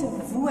God se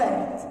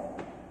woord.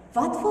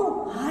 Wat wil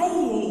hy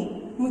hê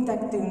moet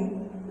ek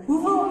doen? Hoe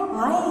wil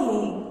hy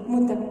hê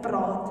moet ek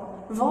praat?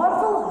 Waar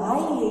wil hy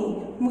hê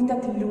moet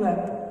ek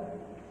loop?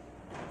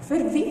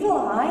 Vir wie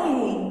wil hy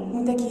hê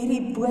moet ek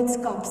hierdie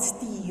boodskap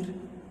stuur?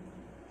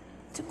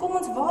 So kom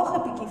ons waag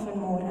 'n bietjie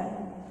vanmôre.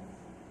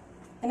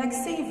 En ek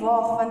sê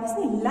waag, want dit is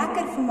nie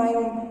lekker vir my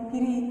om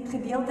hierdie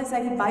gedeeltes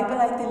uit die Bybel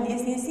uit te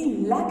lees nie. Dit is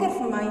nie lekker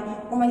vir my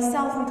om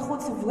myself met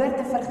God se woord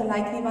te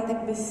vergelyk nie, want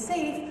ek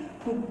besef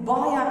hoe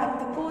baie ek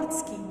tekort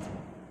skiet.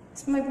 Dit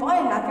is vir my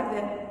baie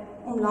lekkerder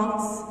om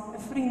langs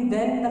 'n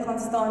vriendin te gaan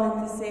staan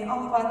en te sê,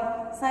 ag wat,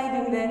 sy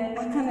doen dit,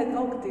 ek kan dit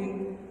ook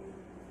doen.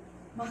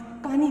 Maar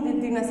ek kan nie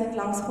dit doen as ek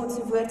langs God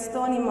se woord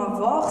staan nie, maar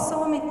waag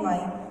saam met my.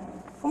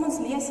 Kom ons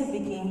lees 'n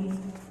bietjie.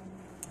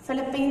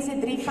 Filippense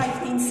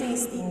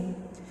 3:15-16.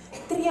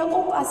 Tree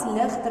op as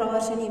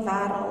ligdraers in die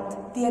wêreld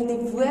deur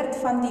die woord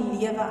van die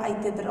lewe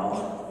uit te dra.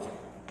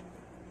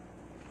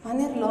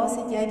 Wanneer laas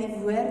het jy die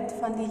woord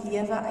van die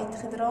lewe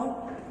uitgedra?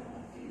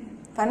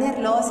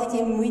 Wanneer laas het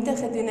jy moeite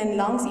gedoen en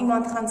langs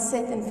iemand gaan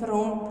sit en vir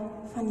hom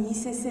van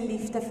Jesus se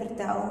liefde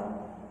vertel?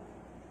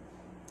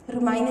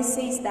 Romeine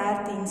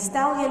 6:13,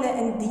 stel julle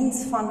in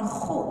diens van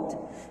God.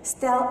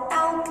 Stel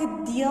elke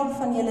deel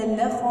van julle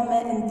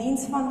liggame in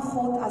diens van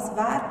God as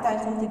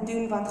werktuig om te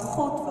doen wat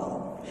God wil.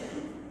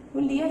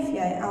 Hoe leef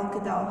jy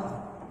elke dag?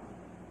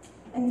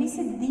 In wie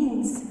se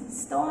diens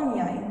staan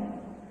jy?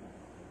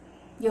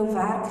 Jou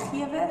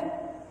werkgewer,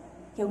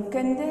 jou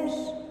kinders,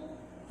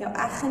 jou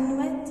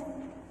eggenoot,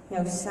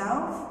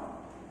 jouself?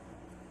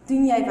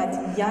 Doen jy wat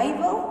jy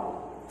wil,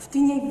 of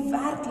doen jy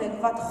werklik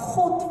wat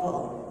God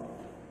wil?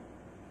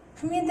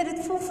 Gemeente,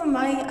 dit voel vir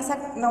my, as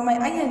ek na my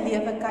eie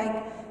lewe kyk,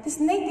 dis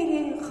net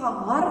hierdie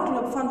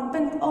gehardloop van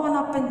punt A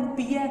na punt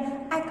B,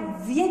 ek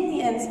weet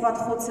nie eens wat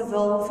God se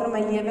wil vir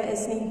my lewe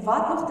is nie,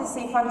 wat nog te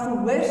sê van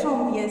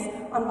gehoorsaam wees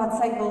aan wat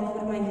sy wil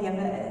vir my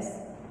lewe is.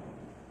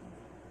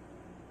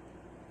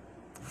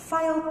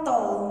 Vuil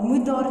taal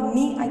moet daar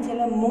nie uit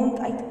julle mond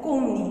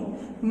uitkom nie.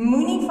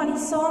 Moenie van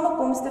die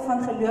samekomste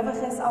van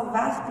gelowiges al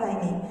wegbly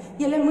nie.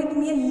 Julle moet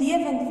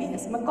meelewend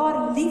wees,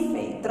 mekaar lief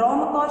hê, dra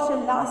mekaar se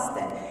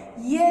laste,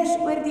 heers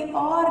oor die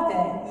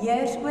aarde,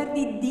 heers oor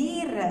die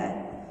diere.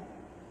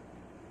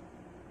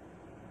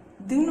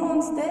 Doen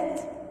ons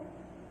dit?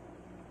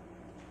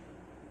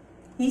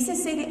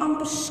 Jesus sê die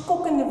amper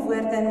skokkende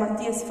woorde in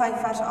Matteus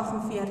 5 vers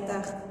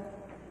 48.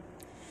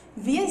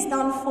 Wees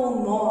dan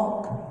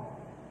volmaak,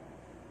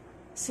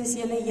 soos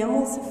julle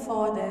hemelse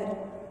Vader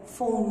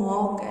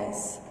volmaak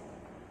is.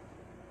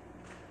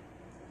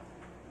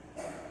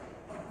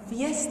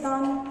 Wees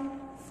dan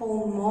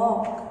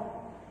volmaak,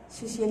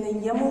 soos julle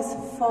hemelse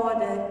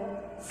Vader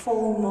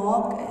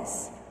volmaak is.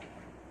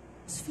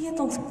 Ons weet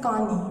ons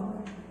kan nie,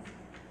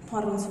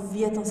 maar ons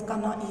weet ons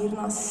kan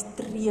hierna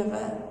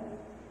strewe.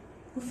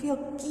 Hoeveel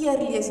keer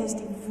lees ons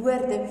die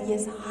woorde,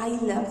 wees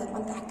heilig,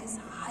 want ek is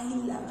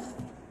heilig.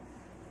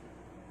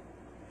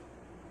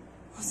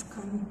 Ons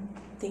kan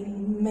ten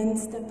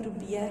minste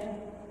probeer.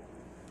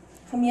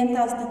 Gemeente,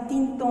 as die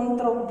 10 ton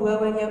trok bo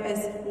oor jou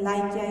is,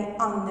 lyk jy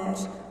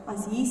anders.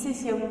 As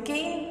Jesus jou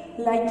ken,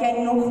 lyk jy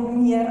nog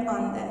meer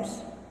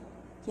anders.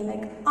 Jy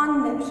lyk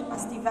anders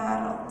as die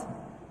wêreld.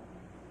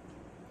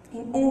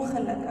 En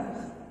ongelukkig.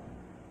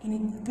 En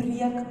dit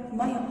breek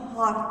my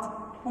hart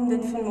om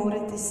dit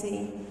vanmôre te sê.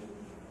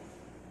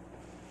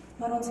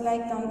 Maar ons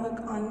lyk dan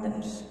ook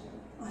anders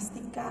as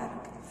die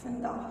kerk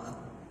vandag.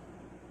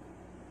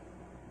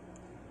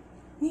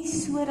 Nie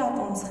sodat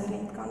ons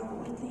gered kan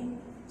word nie.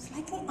 Ons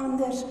lyk nie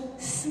anders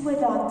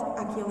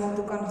sodat ek hemel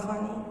toe kan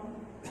gaan nie.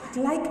 Ek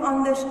lyk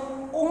anders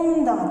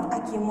omdat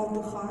ek hemel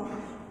toe gaan.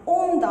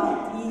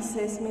 Omdat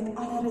Jesus met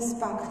alle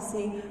respek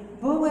gesê,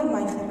 bo oor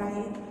my gery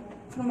het,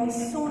 vir my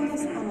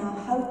sondes aan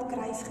 'n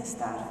houtkruis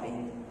gesterf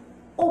het,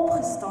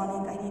 opgestaan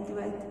het uit die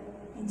dood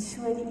en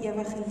so die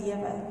ewige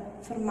lewe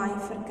vir my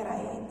verkry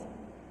het.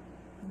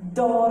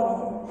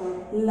 Daarom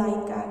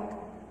lyk ek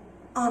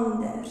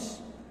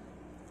anders,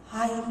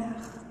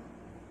 heilig.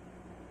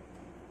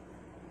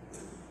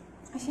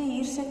 As jy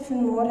hier sit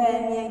vanmôre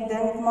en jy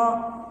dink,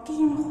 maar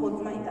ken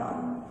God my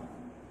dan?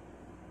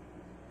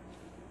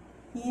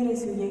 Hier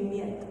is hoe jy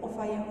weet of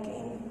hy jou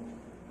ken.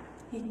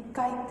 Jy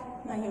kyk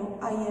na jou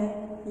eie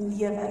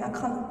lewe en ek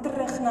gaan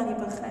terug na die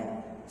begin.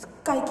 Ons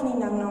kyk nie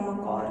nou na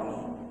mekaar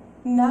nie.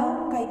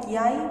 Nou kyk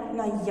jy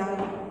na jou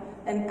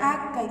en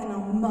ek kyk na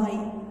my.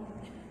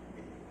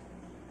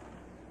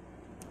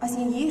 As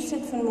jy hier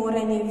sit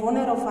vanmôre en jy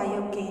wonder of hy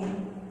jou ken,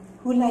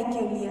 hoe lyk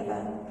jou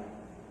lewe?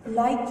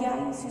 Lyk jy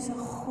soos 'n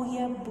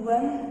goeie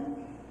boom?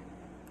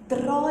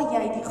 Dra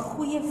jy die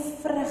goeie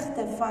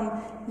vrugte van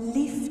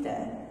liefde,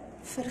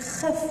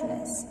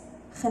 vergifnis,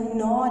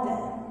 genade?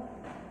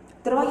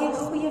 Dra jy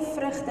goeie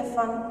vrugte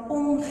van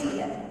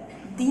omgee,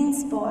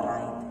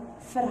 diensbaarheid,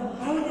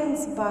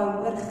 verhoudingsbou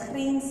oor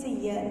grense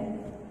heen?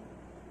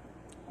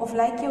 Of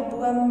lyk jou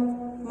boom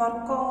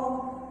maar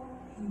kaal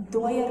en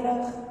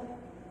dooierig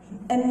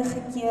en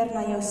ingekeer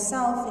na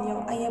jouself en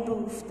jou eie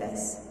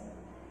behoeftes?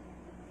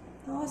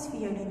 Daar is vir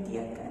jou die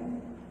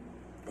teken.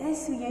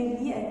 Dis hoe jy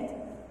weet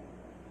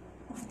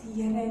of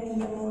die Here in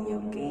die hemel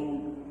jou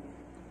ken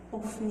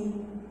of nie.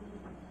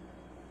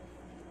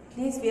 Ek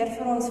lees weer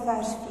vir ons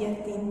vers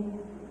 14.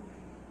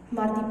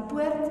 Maar die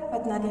poort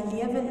wat na die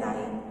lewe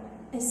lei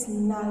is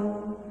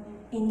nou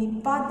en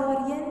die pad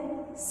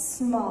daarheen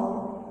smal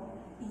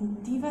en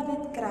die wat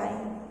dit kry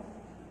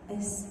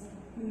is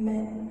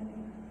min.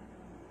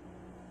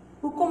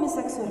 Hoekom is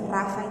ek so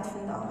reguit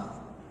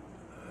vandag?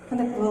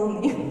 Want ek wil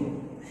nie.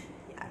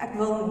 Ek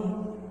wil nie.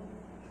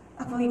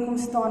 Ek wil hier kom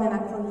staan en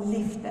ek wil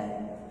liefde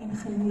en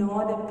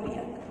genade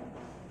preek.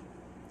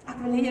 Ek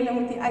wil hê julle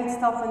moet hier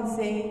uitstap en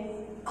sê,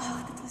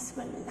 ag, dit was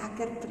so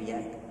lekker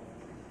preek.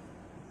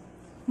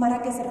 Maar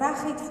ek is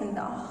reguit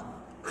vandag,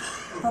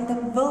 want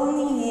ek wil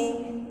nie hê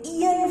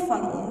een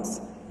van ons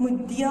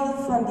moet deel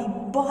van die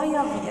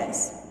baie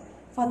wees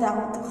wat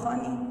hel toe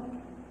gaan nie.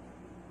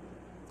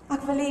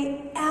 Ek wil hê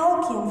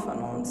elkeen van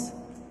ons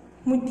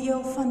moet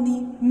deel van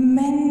die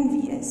min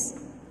wees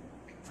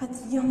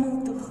wat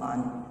hemel toe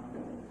gaan.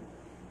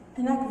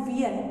 En ek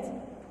weet,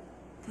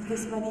 dit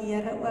is wat die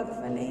Here ook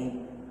wil hê.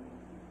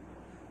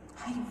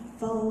 Hy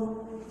wil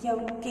jou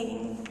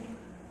ken.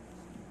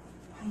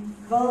 Hy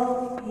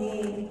wil hê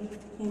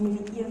jy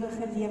moet die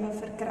ewige lewe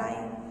verkry.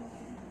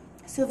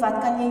 So wat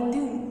kan jy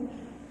doen?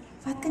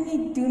 Wat kan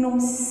jy doen om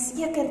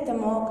seker te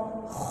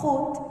maak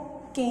God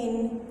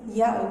ken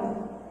jou?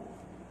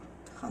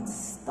 Gaan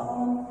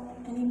staan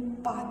in die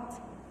pad.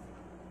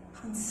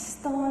 Gaan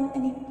staan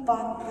in die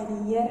pad wat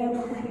die Here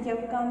oor jou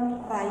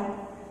kan ry.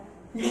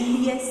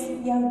 Lees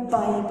jou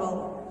Bybel.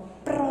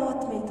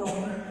 Praat met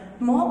hom.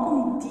 Maak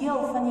hom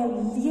deel van jou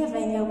lewe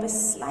en jou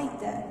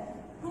besluite.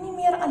 Moenie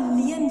meer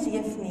alleen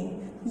leef nie.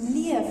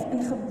 Leef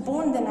in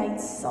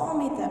gebondenheid saam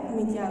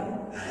met jou.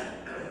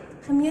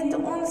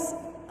 Ons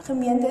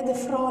gemeente het 'n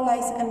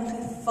vraelys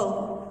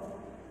ingevul.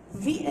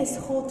 Wie is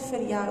God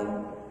vir jou?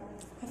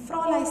 'n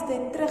Vraelyste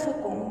het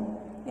teruggekom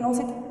en ons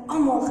het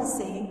almal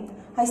gesê,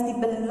 hy is die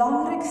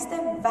belangrikste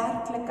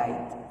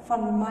werklikheid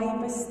van my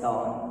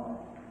bestaan.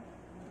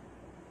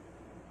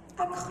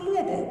 Ek glo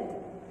dit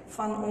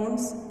van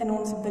ons in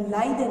ons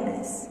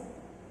belydenis.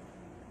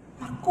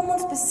 Maar kom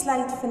ons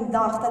besluit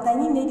vandag dat hy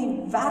nie net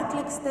die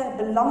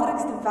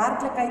belangrikste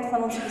werklikheid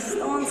van ons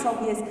bestaan sal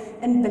wees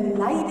in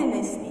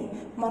belydenis nie,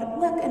 maar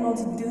ook in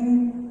ons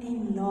doen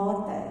en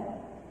late.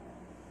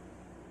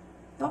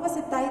 Daar was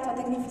 'n tyd wat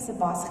ek nie vir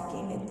Sebas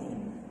geken het nie.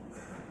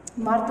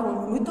 Maar toe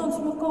ontmoet ons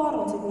mekaar,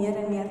 ons het meer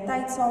en meer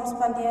tyd saam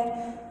spandeer,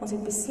 ons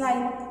het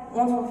besluit,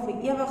 ons wil vir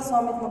ewig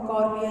saam met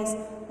mekaar wees,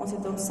 ons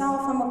het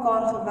onsself aan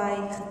mekaar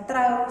gewy,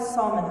 getrou,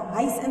 saam in 'n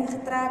huis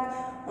ingetrek,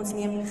 ons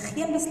neem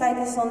geen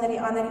besluite sonder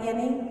die ander een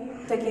nie.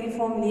 Toe ek hierdie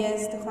vir hom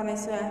lees, toe gaan hy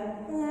so,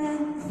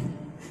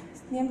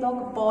 ons neem dalk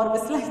 'n paar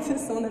besluite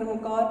sonder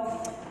mekaar,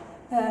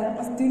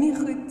 ons doen nie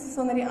goed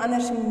sonder die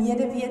ander se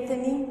medewete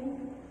nie.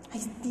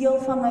 Hy's deel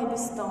van my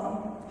bestaan,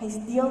 hy's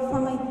deel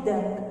van my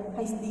dink,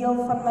 hy's deel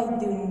van my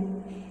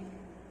doen.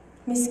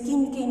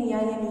 Miskien ken jy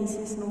en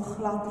Jesus nog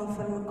glad nie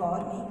vir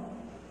mekaar nie.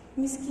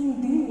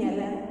 Miskien doen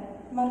julle,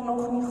 maar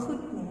nog nie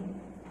goed nie.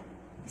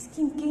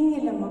 Miskien ken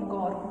julle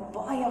mekaar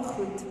baie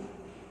goed.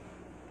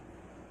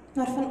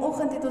 Maar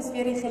vanoggend het ons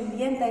weer die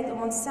geleentheid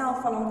om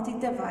onsself aan hom toe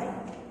te wy.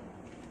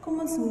 Kom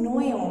ons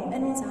nooi hom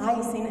in ons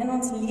huis en in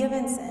ons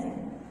lewens in.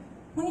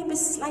 Moenie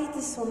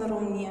besluite sonder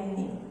hom neem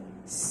nie.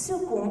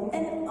 Soek hom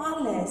in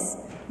alles.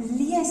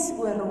 Lees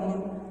oor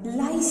hom.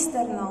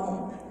 Luister na hom.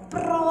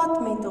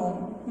 Praat met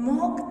hom.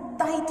 Maak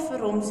tyd vir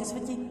hom soos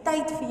wat jy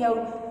tyd vir jou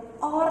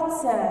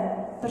aardse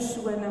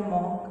persone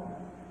maak.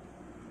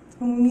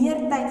 Hoe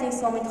meer tyd jy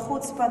saam met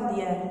God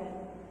spandeer,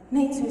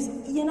 net soos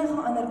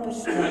enige ander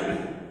persoon,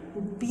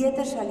 hoe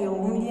beter sal jy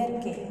hom leer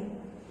ken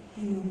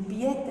en hoe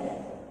beter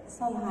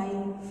sal hy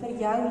vir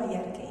jou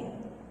leer ken.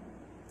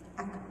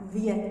 Ek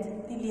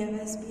weet die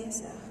lewe is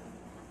besig.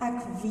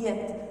 Ek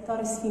weet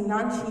daar is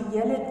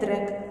finansiële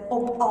druk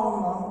op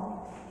almal.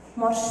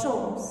 Maar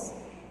soms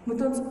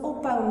moet ons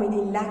ophou met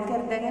die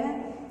lekker dinge.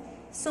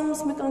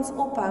 Soms moet ons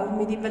ophou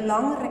met die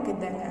belangrike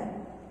dinge,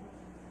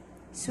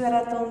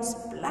 sodat ons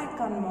plek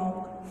kan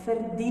maak vir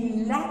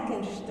die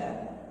lekkerste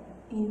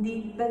en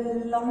die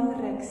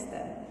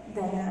belangrikste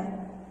dinge.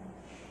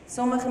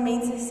 Sommige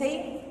mense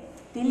sê,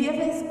 die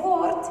lewe is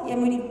kort, jy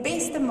moet die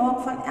beste maak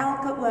van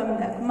elke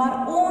oomblik,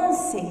 maar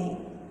ons sê,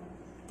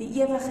 die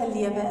ewige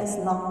lewe is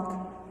lank.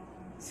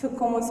 So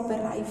kom ons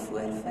berei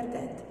voor vir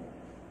dit.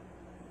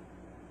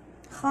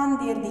 Gaan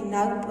deur die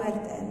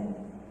noupoort in.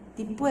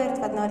 Die poort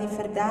wat na die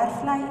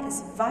verderf lei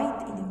is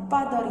wyd en die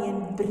pad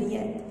daarheen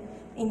breed.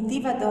 En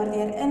die wat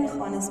daardeur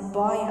ingaan is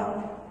baie.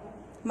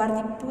 Maar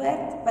die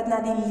poort wat na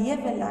die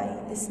lewe lei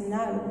is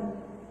nou.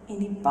 En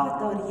die pad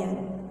daarheen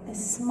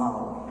is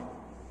smal.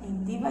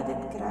 En die wat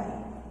dit kry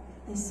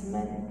is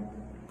min.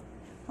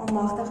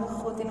 Almagtige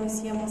God en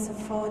ons hemelse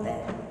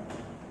Vader,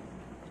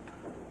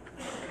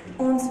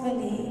 ons wil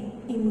hê,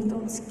 U moet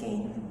ons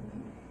ken.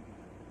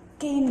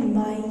 Ken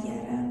my,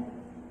 Here.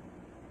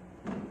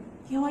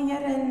 Ja,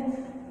 Here,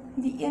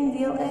 die een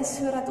deel is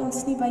sodat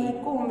ons nie by U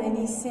kom en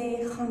U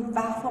sê, gaan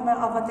weg van my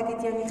af want ek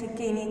het jou nie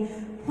geken nie.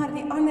 Maar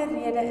die ander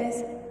rede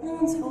is,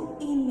 ons wil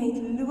U met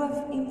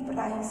loof en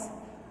prys.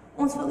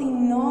 Ons wil U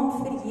naam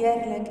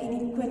verheerlik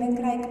en U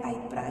koninkryk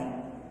uitbrei.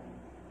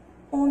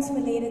 Ons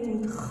wil hê dit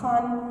moet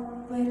gaan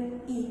oor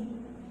U.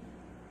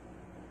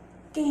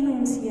 Ken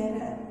ons,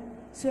 Here,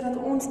 sodat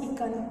ons U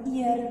kan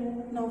eer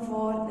na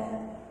waarde.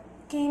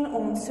 Ken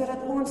ons,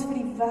 sodat ons vir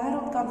die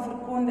wêreld kan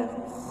verkondig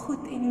hoe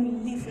goed en hoe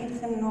lief en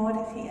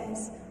genadig U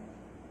is.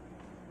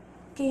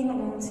 Ken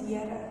ons,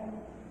 Here.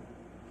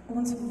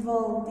 Ons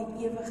wil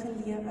die ewige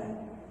lewe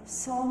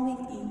saam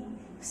met U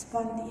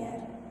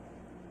spandeer.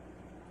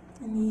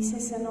 In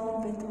Jesus se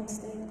naam bid ons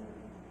dit.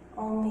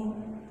 Amen.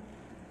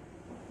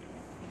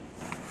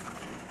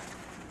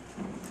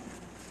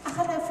 Ek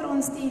gaan nou vir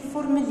ons die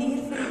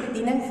formulier vir die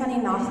bediening van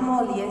die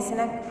nagmaal lees en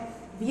ek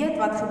weet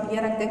wat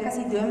gebeur. Ek dink as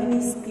die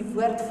dominees die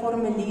woord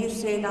formulier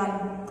sê,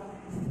 dan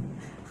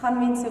gaan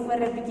mense oor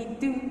 'n bietjie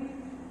toe.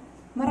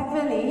 Maar ek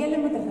wil hê julle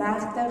moet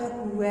regtig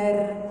hoor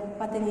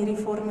wat in hierdie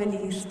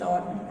formulier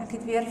staan. Ek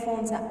het weer vir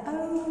ons 'n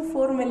ou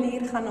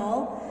formulier gaan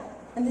haal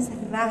en dit is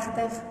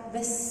regtig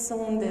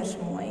besonder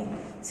mooi.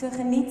 So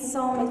geniet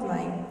saam met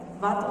my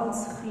wat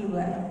ons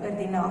glo oor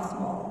die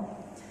nagmaal.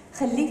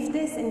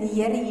 Geliefdes in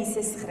die Here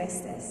Jesus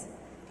Christus.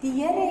 Die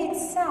Here het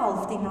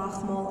self die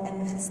nagmaal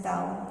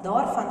ingestel.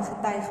 Daarvan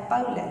getuig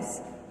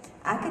Paulus.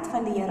 Ek het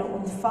van die Here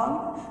ontvang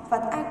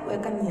wat ek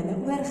ook aan julle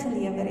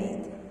oorgelewer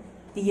het.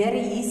 Die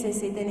Here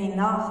Jesus het in die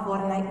nag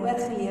waarin hy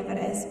oorgelewer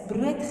is,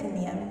 brood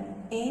geneem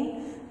en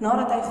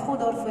nadat hy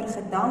God daarvoor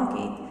gedank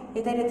het,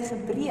 het hy dit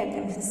gebreek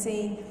en gesê,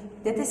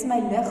 dit is my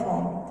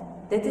liggaam,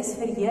 dit is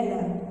vir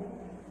julle.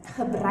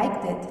 Gebruik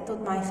dit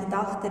tot my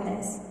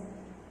gedagtenis.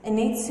 En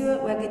net so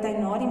ook het hy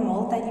na die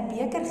maaltyd die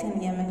beker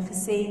geneem en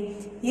gesê,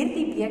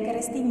 hierdie beker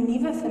is die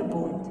nuwe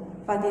verbond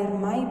wat deur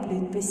my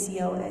bloed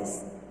beseël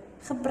is.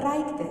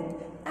 Gebruik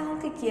dit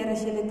elke keer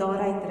as jy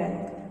daaruit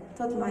drink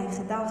tot my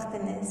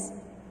gedagtenis.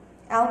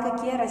 Elke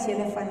keer as jy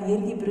van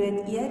hierdie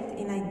brood eet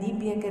en uit die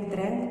beker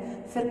drink,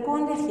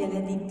 verkondig jy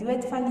die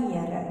dood van die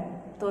Here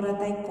totdat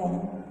hy kom.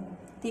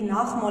 Die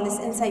nagmaal is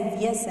in sy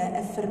wese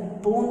 'n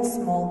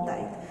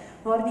verbondsmaaltyd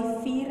waar die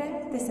viering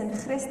tussen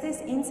Christus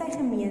en sy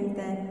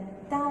gemeente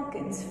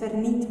telkens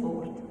vernuut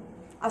word.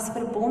 As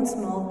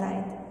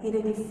verbondsmaaltyd het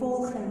dit die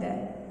volgende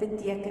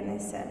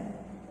betekenisse.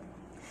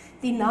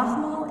 Die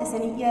nagmaal is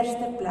in die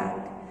eerste plek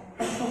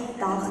 'n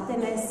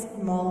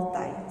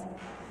gedagtenismaaltyd.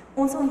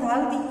 Ons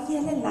onthou die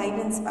hele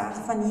lydensweg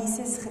van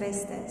Jesus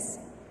Christus,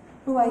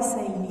 hoe hy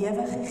sy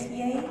lewe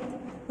gegee het,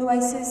 hoe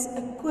hy soos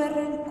 'n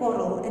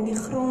koringkorrel in die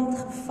grond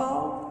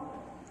geval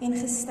en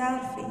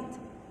gesterf het,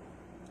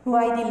 hoe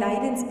hy die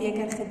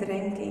lydensbeker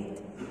gedrink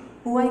het,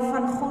 hoe hy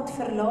van God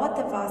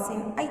verlate was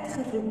en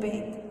uitgeroep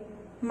het,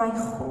 my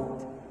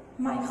God,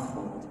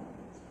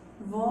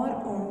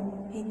 waarom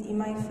het U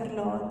my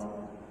verlaat?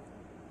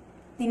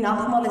 Die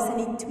nagmaal is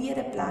in die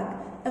tweede plek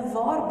 'n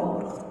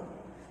waarborg.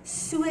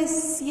 So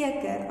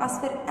seker as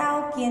vir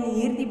elkeen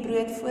hierdie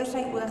brood voor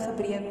sy oë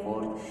gebreek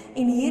word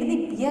en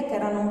hierdie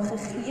beker aan hom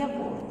gegee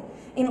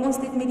word en ons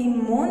dit met die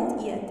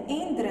mond eet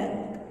en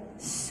drink,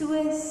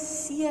 so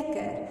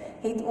seker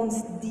het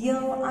ons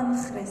deel aan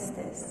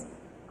Christus,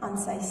 aan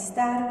sy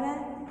sterwe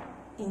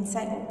en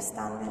sy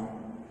opstanding.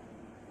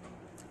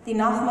 Die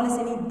nagmaal is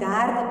in die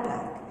derde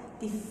plek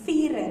die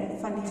viering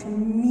van die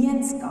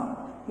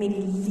gemeenskap met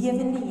die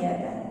lewende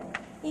Here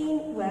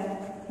en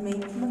ook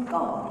met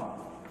mekaar.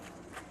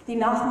 Die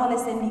nagmaal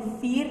is in die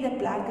vierde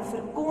plek 'n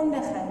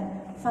verkondiging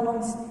van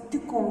ons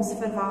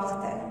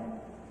toekomsverwagting.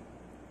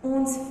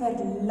 Ons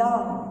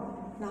verlang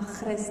na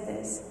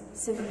Christus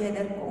se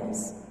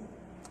wederkoms.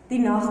 Die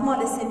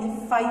nagmaal is in die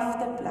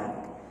vyfde plek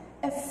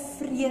 'n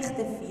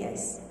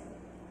vreugdefees.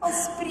 Al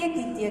spreek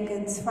die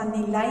tekens van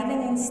die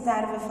lyding en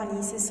sterwe van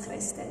Jesus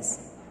Christus.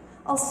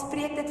 Al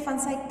spreek dit van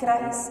sy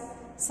kruis,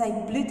 sy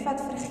bloed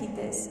wat vergiet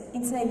is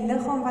en sy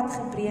liggaam wat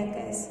gebreek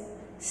is,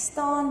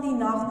 staan die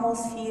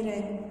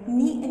nagmaalsviering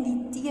nie in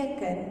die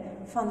teken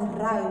van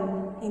rou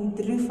en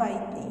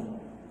droefheid nie,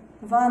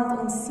 want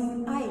ons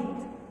sien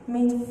uit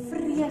met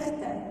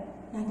vreugde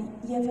na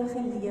die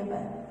ewige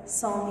lewe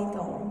saam met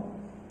hom.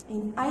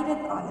 En uit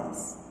dit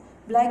alles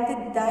blyk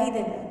dit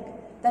duidelik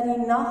dat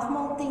die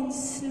nagmaal ten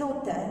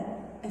slotte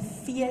 'n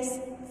fees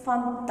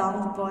van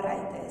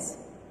dankbaarheid is.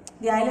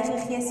 Die Heilige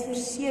Gees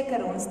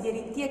verseker ons deur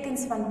die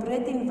tekens van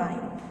brood en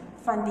wyn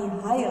van die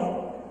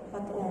heil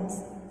wat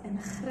ons in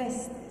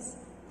Christus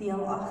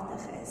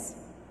deelagtig is.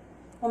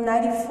 Om nou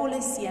die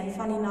volle seën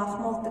van die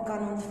nagmaal te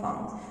kan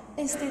ontvang,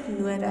 is dit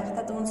nodig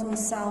dat ons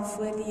onsself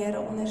voor die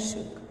Here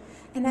ondersoek.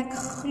 En ek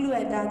glo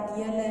dat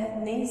julle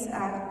nes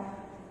ek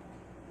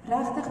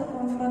regtig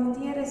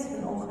gekonfronteer is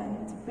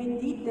vanoggend met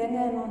die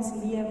dinge in ons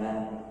lewe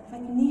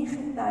wat nie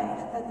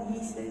getuig dat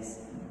Jesus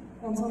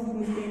ons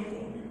ontmoet het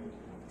nie.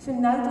 So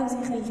nou het ons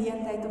die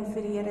geleentheid om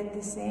vir die Here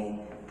te sê,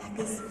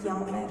 ek is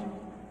jammer.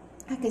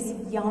 Ek is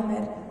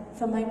jammer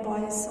vir my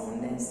baie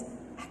sondes.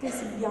 Ek is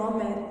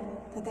jammer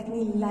dat ek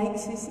nie lyk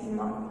soos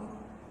iemand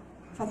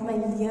wat my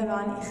lewe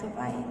aan U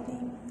gewy het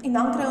nie. En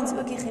dan kry ons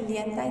ook die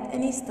geleentheid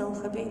in die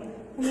stilgebed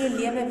om jou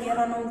lewe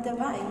weer aan Hom te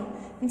wy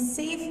en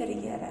sê vir die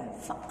Here,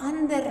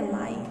 verander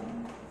my,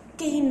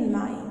 ken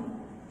my,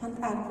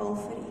 want ek wil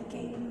vir U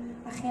ken.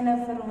 Ek gee nou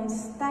vir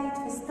ons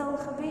tyd vir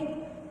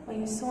stilgebed, waar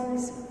jou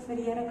sondes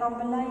vir die Here kan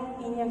bely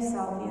en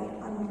jouself weer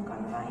aan Hom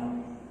kan wy.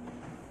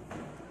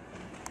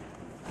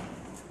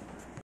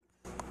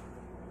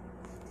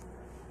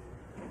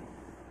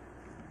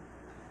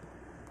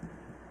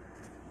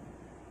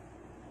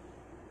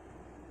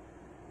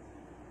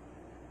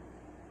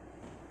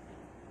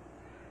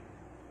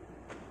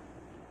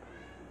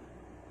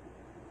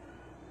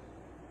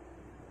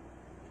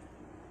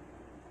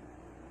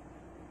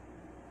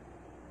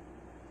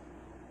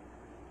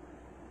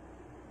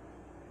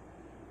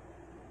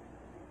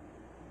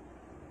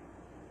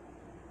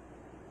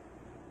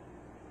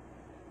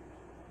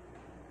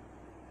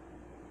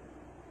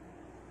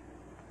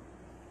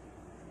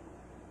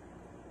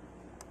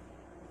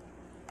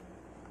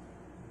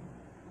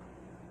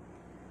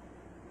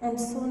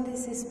 Ons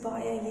sondes is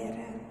baie,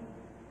 Here.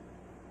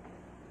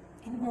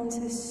 En ons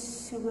is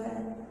so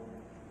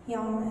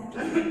jammer.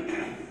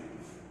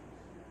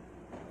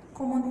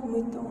 Kom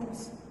ontmoet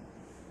ons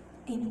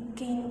en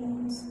ken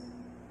ons.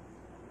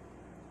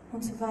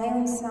 Ons wy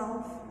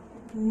onsself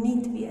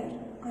opnuut weer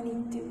aan U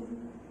toe.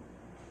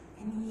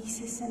 In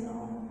Jesus se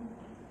naam.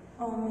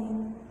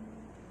 Amen.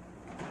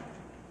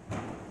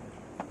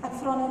 Ek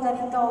vra nou dat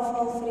die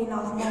tafel vir die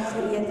nagmaal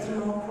gereed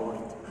gemaak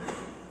word.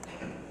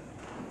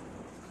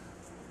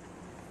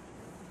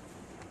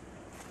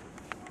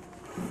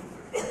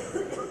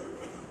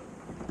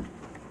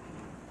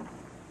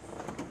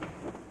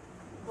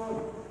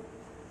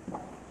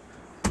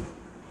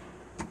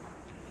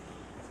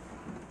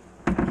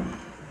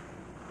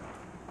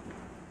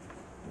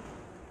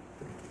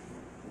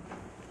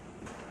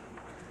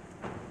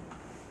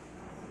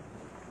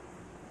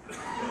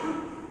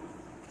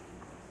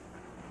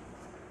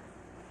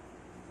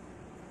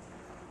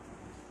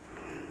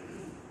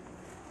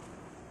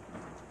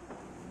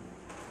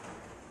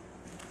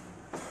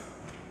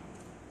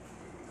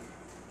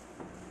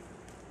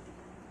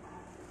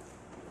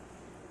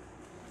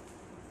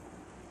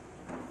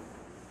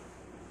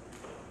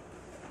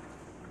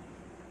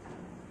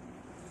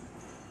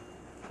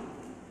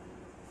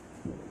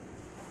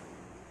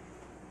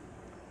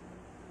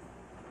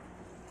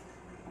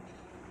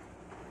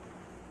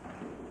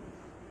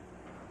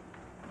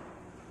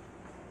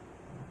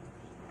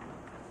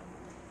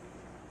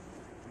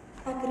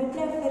 Ek roep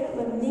nou vir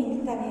oom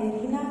Nick, tannie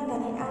Rina,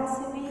 tannie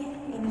Elsebie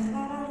en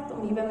Gerard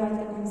om hier by my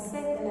te kom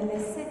sit en hulle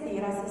sit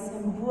hier as 'n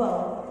simbool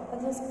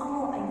dat ons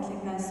almal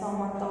eintlik nou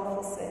saam aan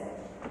tafel sit.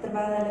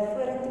 Terwyl hulle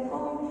vorentoe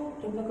kom,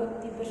 roep ek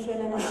ook die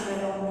persone na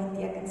vore om die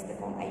tekens te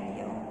kom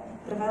uitdeel.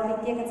 Terwyl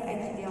die tekens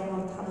uitgedeel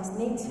word, gaan ons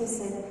net so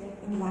sit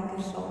en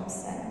lekker saam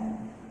sing.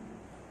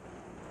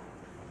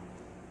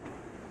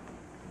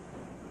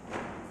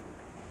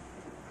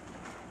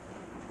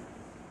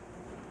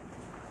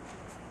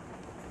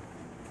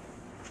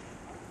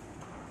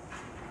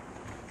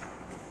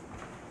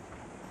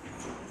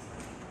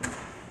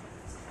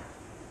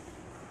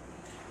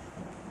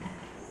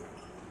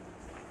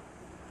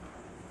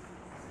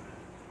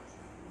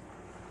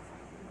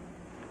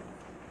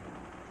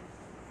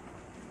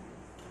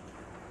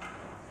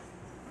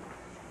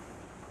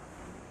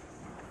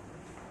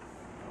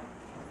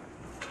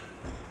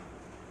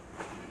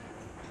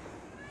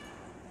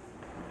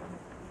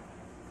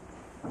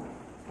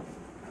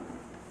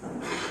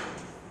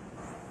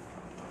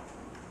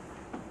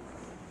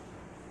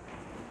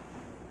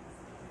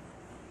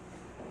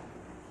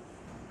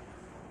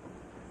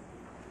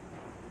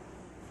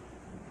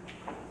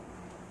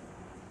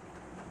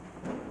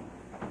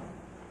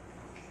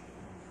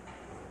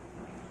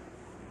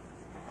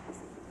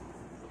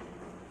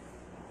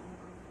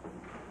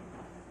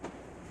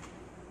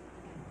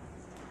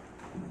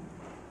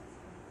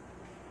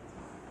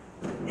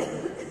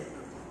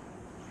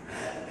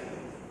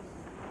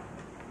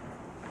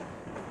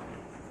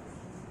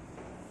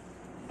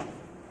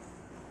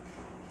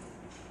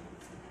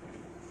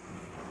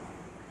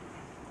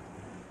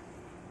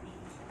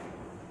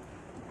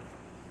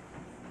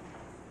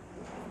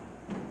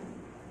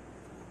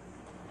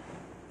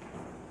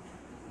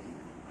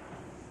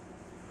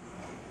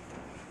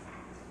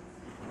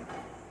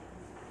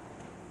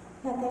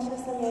 Natasha,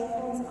 sal jy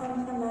vir ons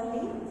aangaan na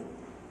lied?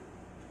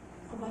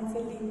 Of wat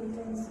vir lied moet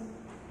ons?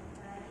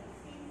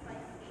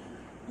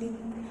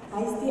 Lied.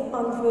 Hy is die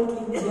antwoord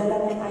lied heel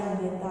aan die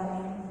einde,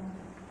 Tannie.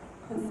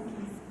 Ons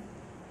kies.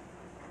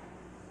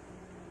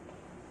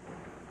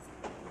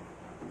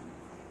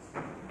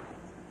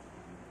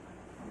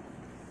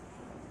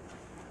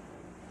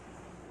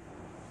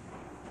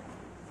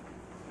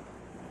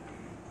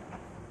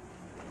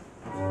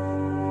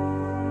 Thank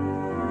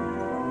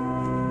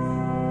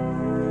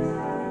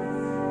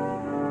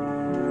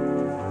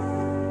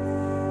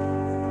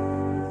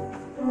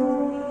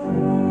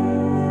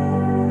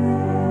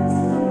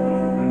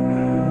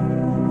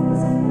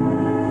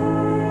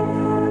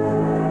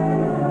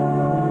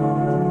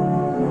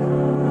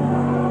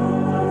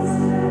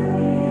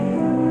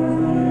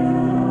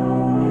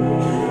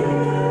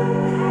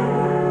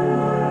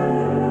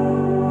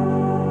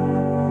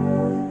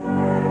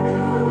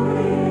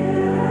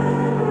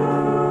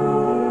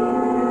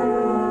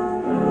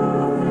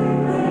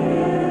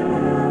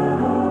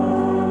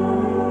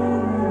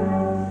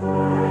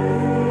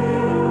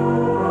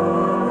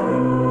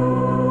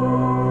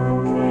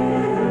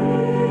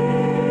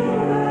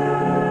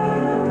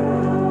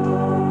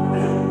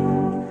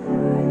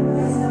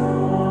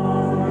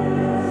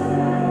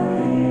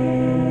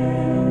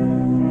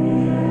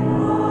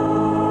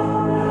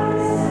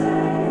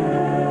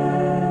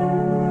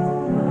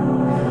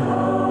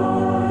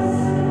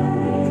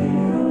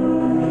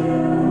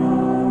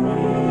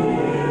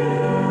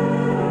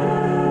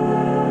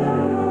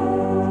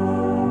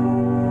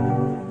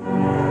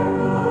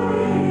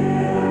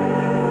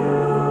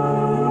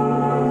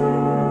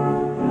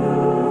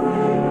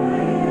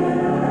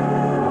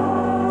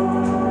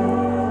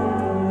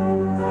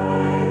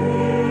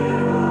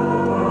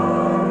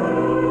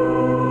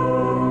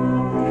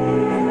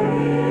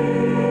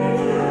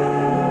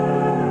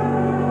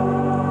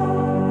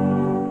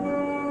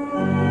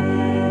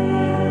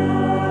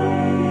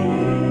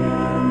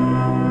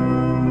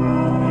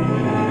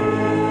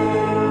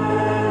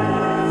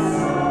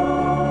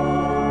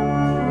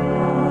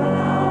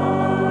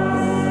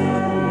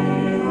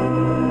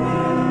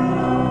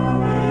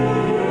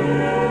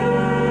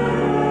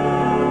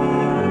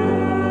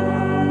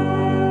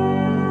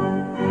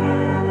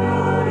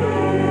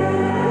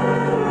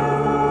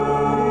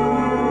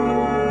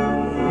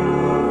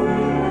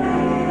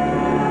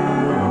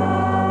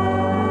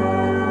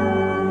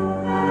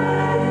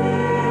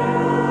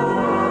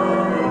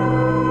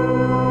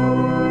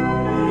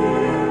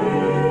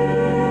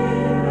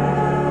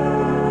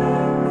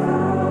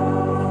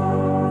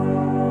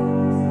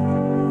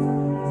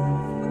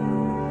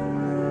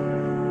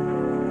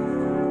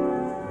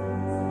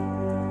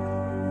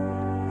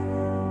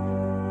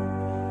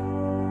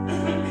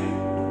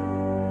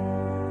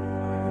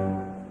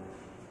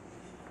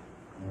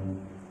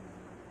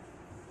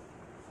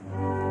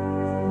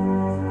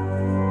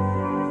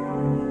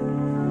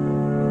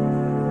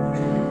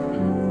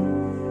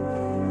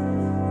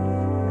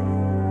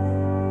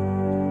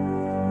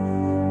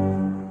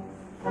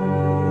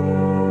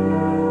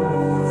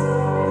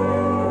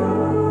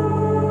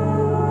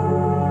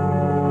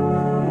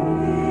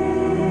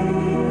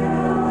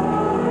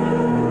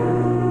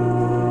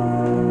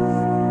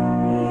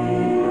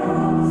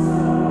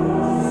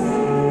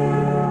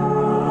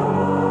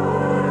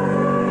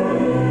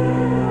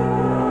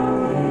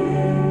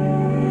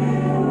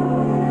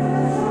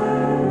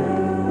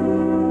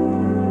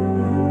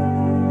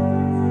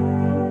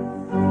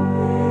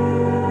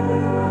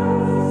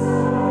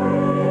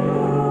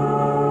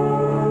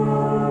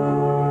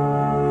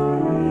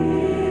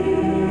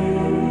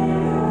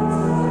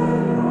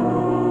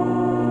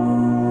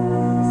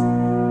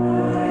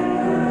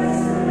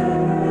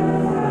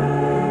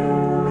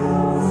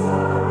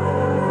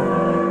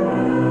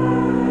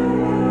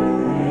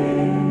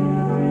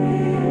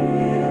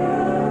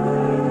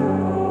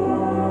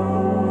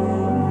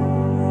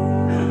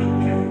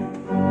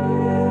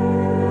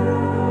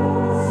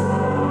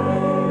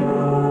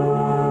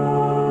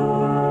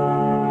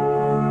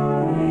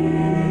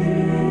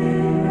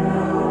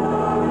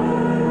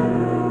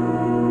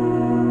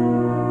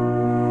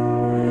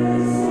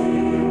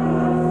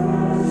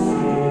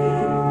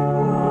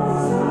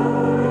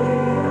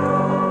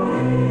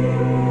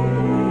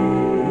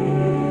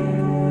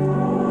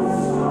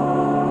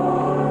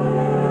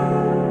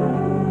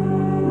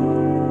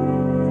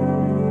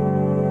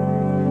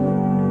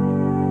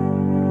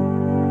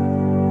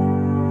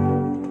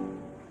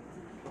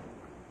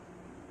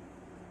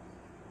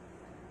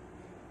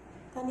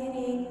Dan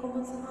hierdie, kom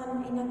ons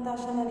gaan en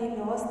Natasha na die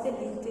laaste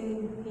lied toe,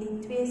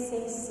 lied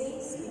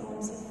 266, die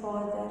Onse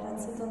Vader,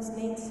 dan sit ons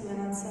net so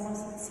en dan sing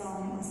ons dit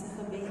saam as 'n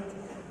gebed.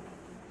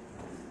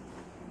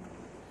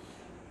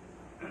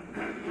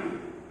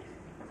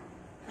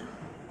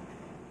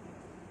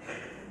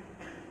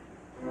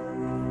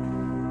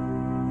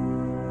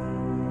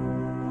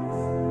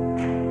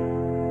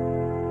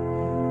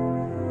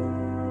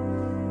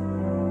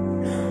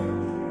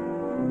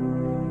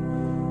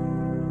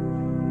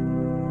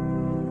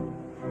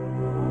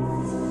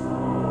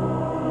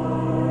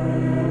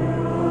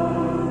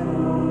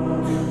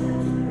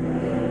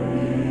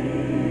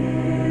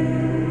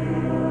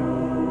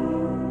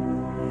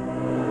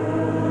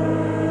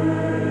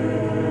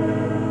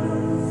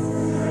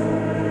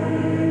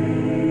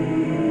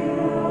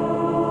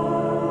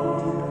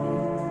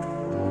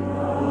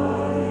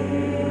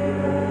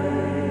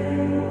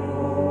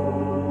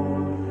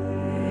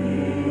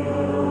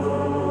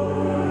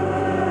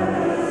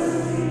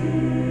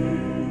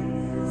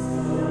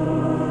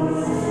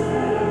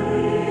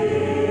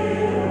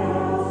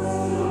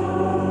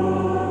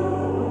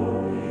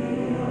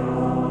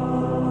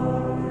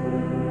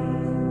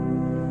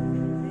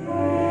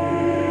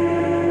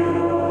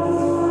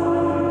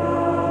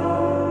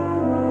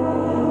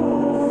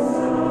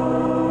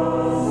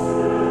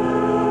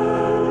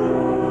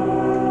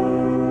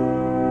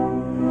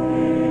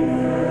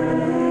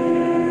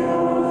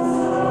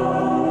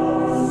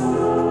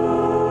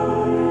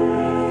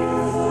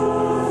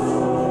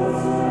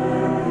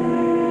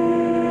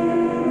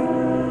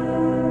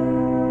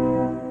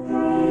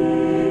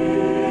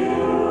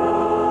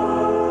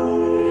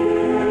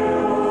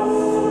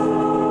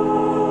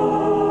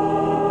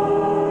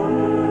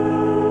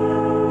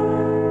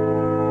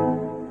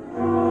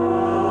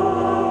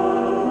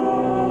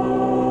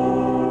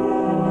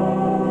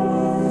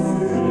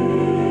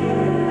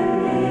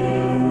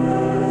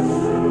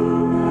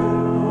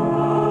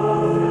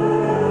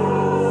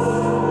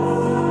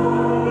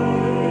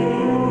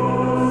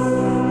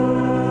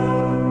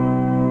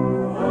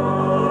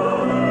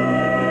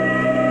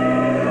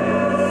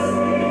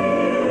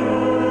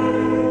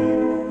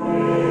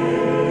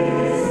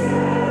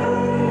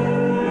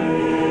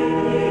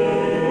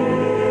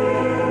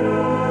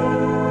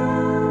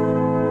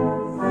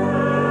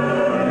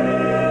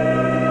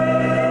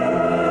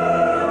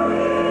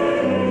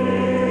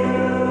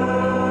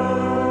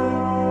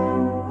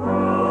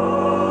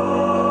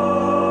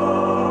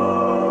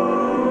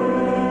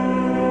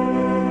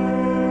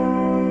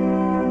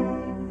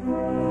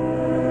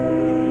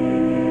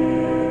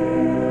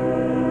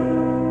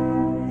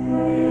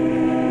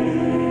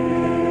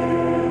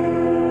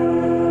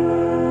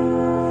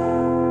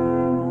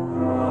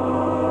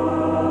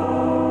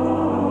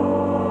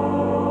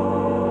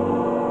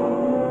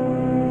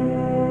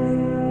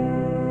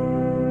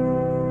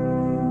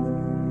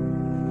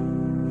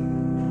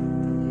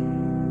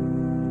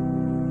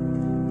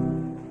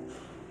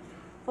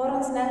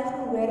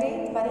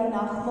 Wat die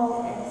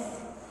nagmaal is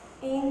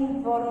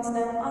en waar ons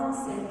nou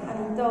aansit aan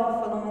die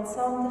tafel om dit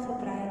saam te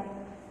gebruik,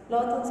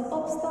 laat ons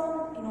opstaan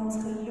en ons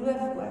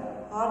geloof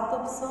ook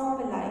hardop saam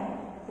bely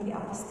met die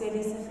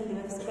apostoliese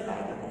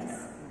geloofsbelijdenis.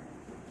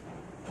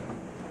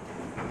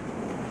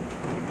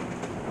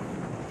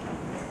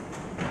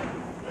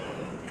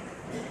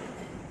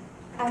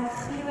 Ek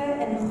glo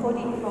in God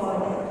die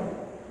Vader,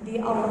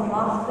 die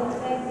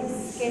Almagtige, die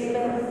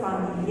Skepper van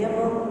die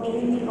hemel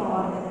en die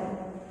aarde,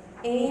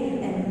 en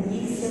in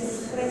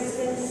Jesus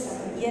Christus,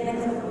 sy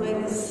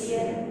eniggebore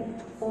Seun,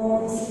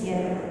 ons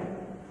Here,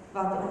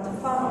 wat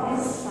ontvang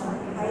is van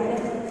die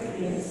Heilige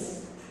Gees,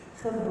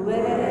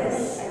 gebore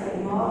is uit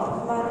die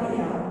Maagd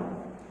Maria,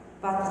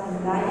 wat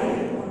gelei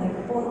het onder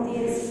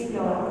Pontius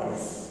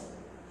Pilatus,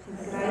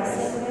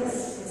 gekruisig is,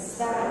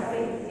 gesterf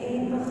het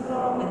en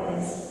begrawe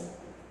is,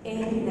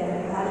 en ter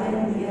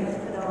helle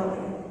neergedaal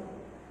het,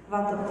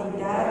 wat op die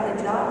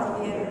 3de dag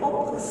weer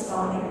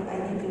opgestaan het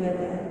uit die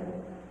dode,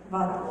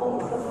 wat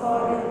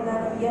opgevaar het na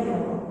die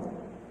hemel,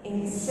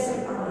 en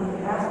sit aan die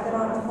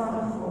regterhand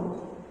van God,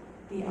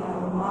 die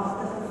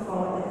Almagtige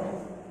Vader,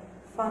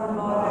 van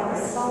waar hy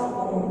sal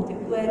kom te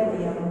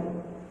oordeel,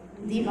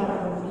 die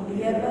wat nog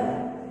lewe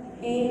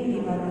en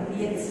die wat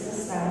reeds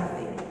gesterf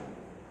het.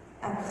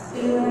 Ek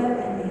glo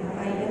in die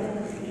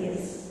Heilige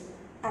Gees.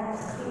 Ek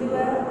glo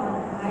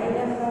aan 'n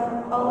heilige,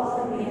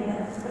 algemene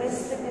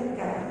Christelike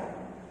kerk,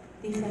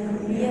 die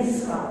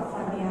gemeenskap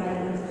van die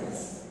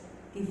heiliges,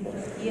 die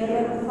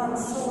vergifnis van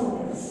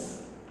sondes,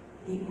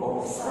 die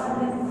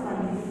opstanding van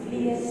die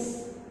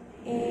vlees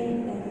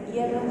en 'n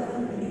ewige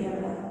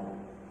lewe.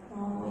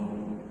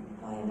 Amen.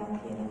 Baie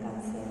dankie, julle kan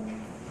sê.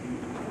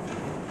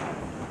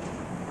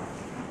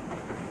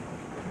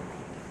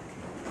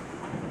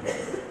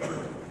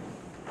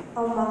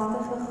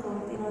 Almagtige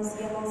God en ons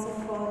hemelse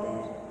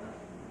Vader,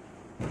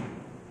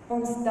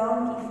 ons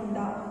dank U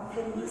vandag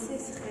vir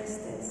Jesus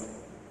Christus,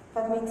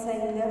 wat met sy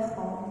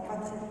liggaam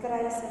wat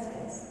gekruisig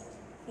is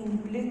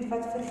en bloed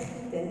wat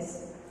vergiet is,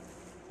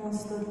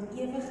 ons tot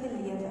ewige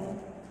lewe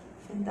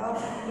vandag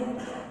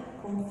weer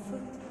kom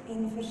voed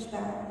en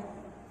versterk.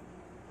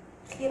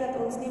 Gee dat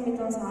ons nie met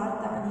ons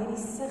harte aan hierdie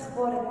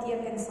sigbare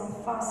teken sal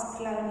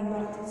vasklou nie,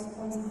 maar dat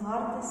ons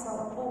harte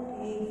sal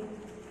ophef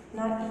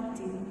na U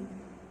toe.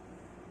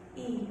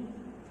 U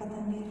wat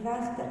aan die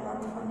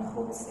regterhand van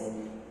God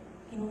sit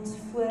en ons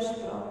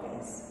voorspraak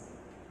is.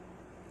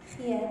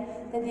 Gee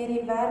dat deur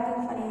die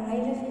werking van die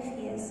Heilige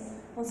Gees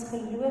ons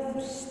geloof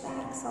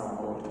versterk sal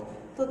word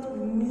tot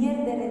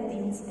meerdere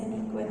diens in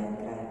U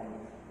koninkryk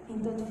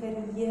en tot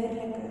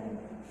verheerliking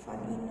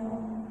van U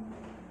naam.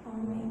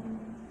 Amen.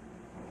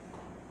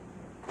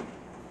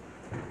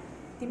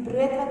 Die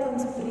brood wat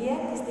ons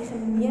breek is die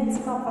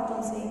gemeenskap wat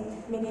ons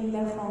het met die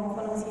liggaam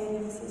van ons Here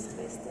Jesus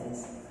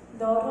Christus.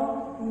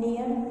 Daarom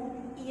neem,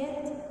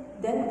 eet,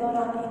 dink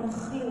daaraan en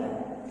glo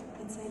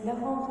dat sy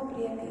liggaam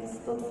gebreek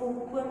is tot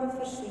volkome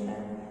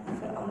versoening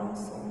vir al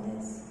ons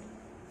sondes.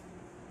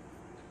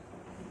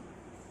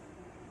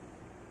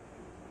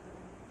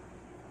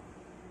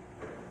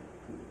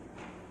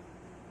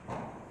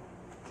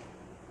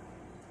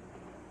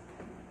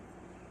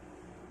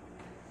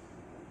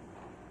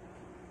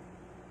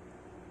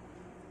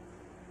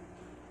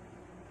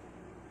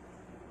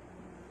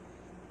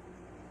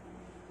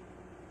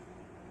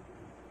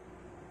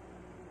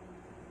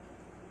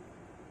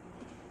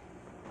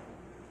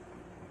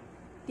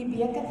 Die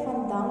beker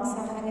van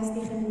danksegging is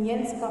die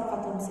gemeenskap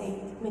wat ons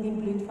het met die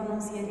bloed van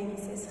ons Here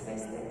Jesus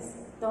Christus.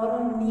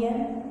 Daarom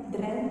neem,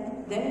 drink,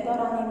 dink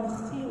daaraan en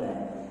glo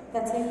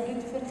dat sy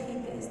bloed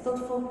vergiet is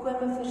tot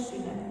volkome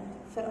versoening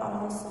vir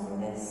al ons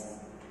sondes.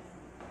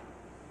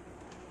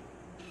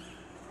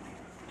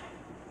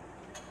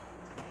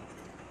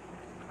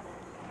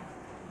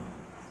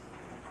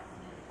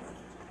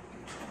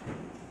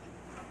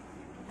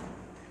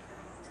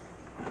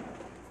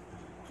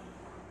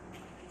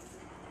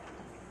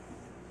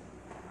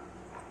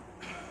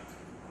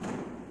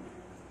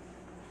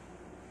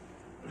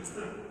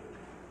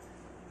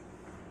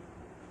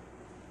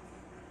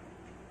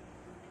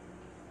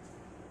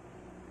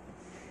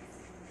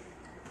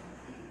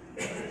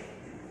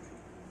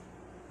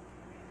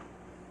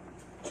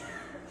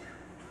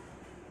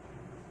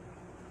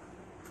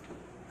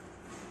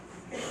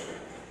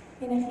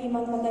 Enige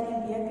iemand wat uit die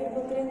beker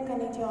wil drink, kan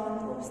net jou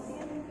hand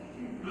opsteek.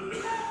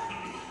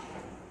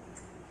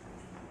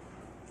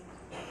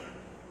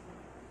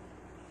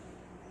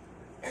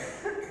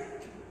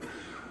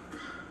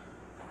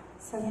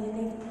 Sal jy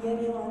net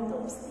weer jou hand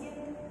opsteek?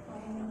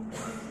 Amen.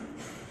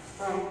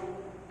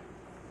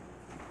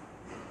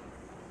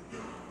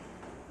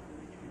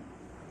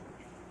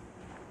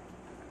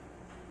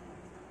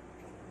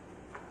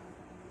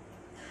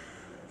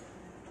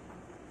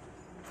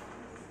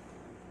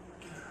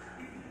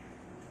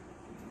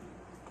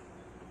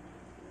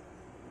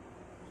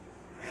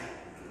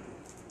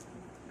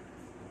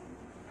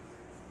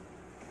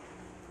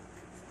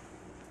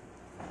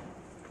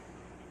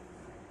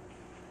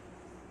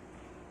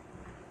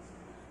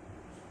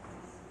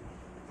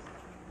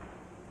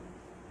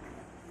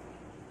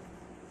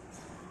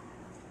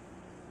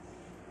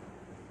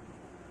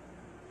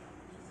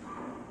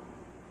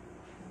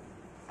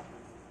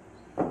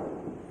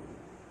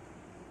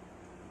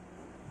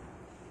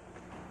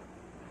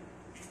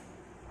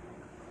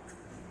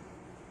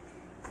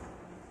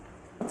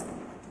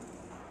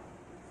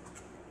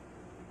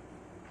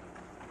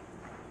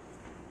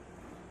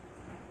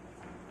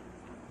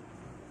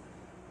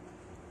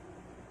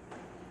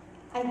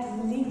 Uit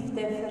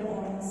liefde vir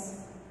ons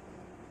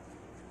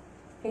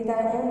het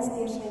hy ons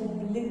deur sy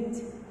bloed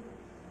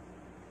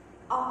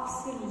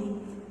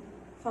absoluut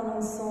van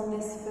ons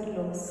sondes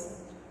verlos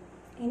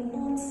en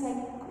ons sy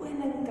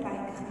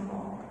koninkryk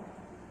gemaak,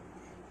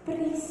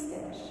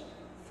 priesters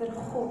vir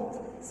God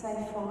sy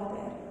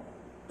Vader.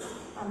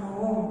 Aan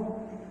hom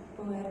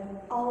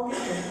behoort al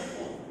die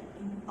liefde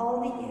en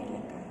al die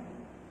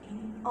eerlikheid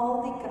en al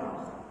die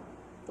krag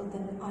tot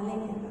in alle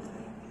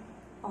ewigheid.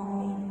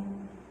 Amen.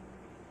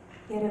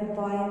 Here,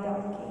 baie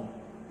dankie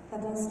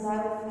dat ons nou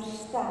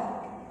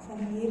versterk van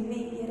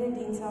hierdie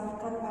erediens af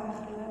kan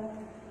wegloop,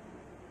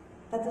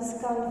 dat ons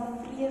kan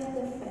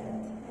vreugde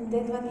vind in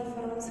dit wat U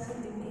vir ons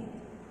gedoen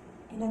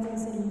het en dat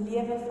ons 'n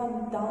lewe van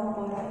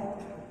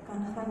dankbaarheid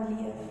kan gaan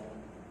leef.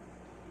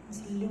 Ons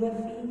loof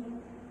U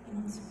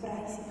en ons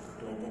prys U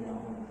groot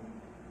naam.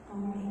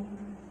 Amen.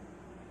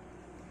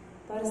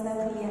 Daar is nou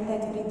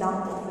geleentheid vir die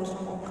dankoffers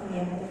om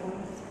opgeneem te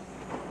word.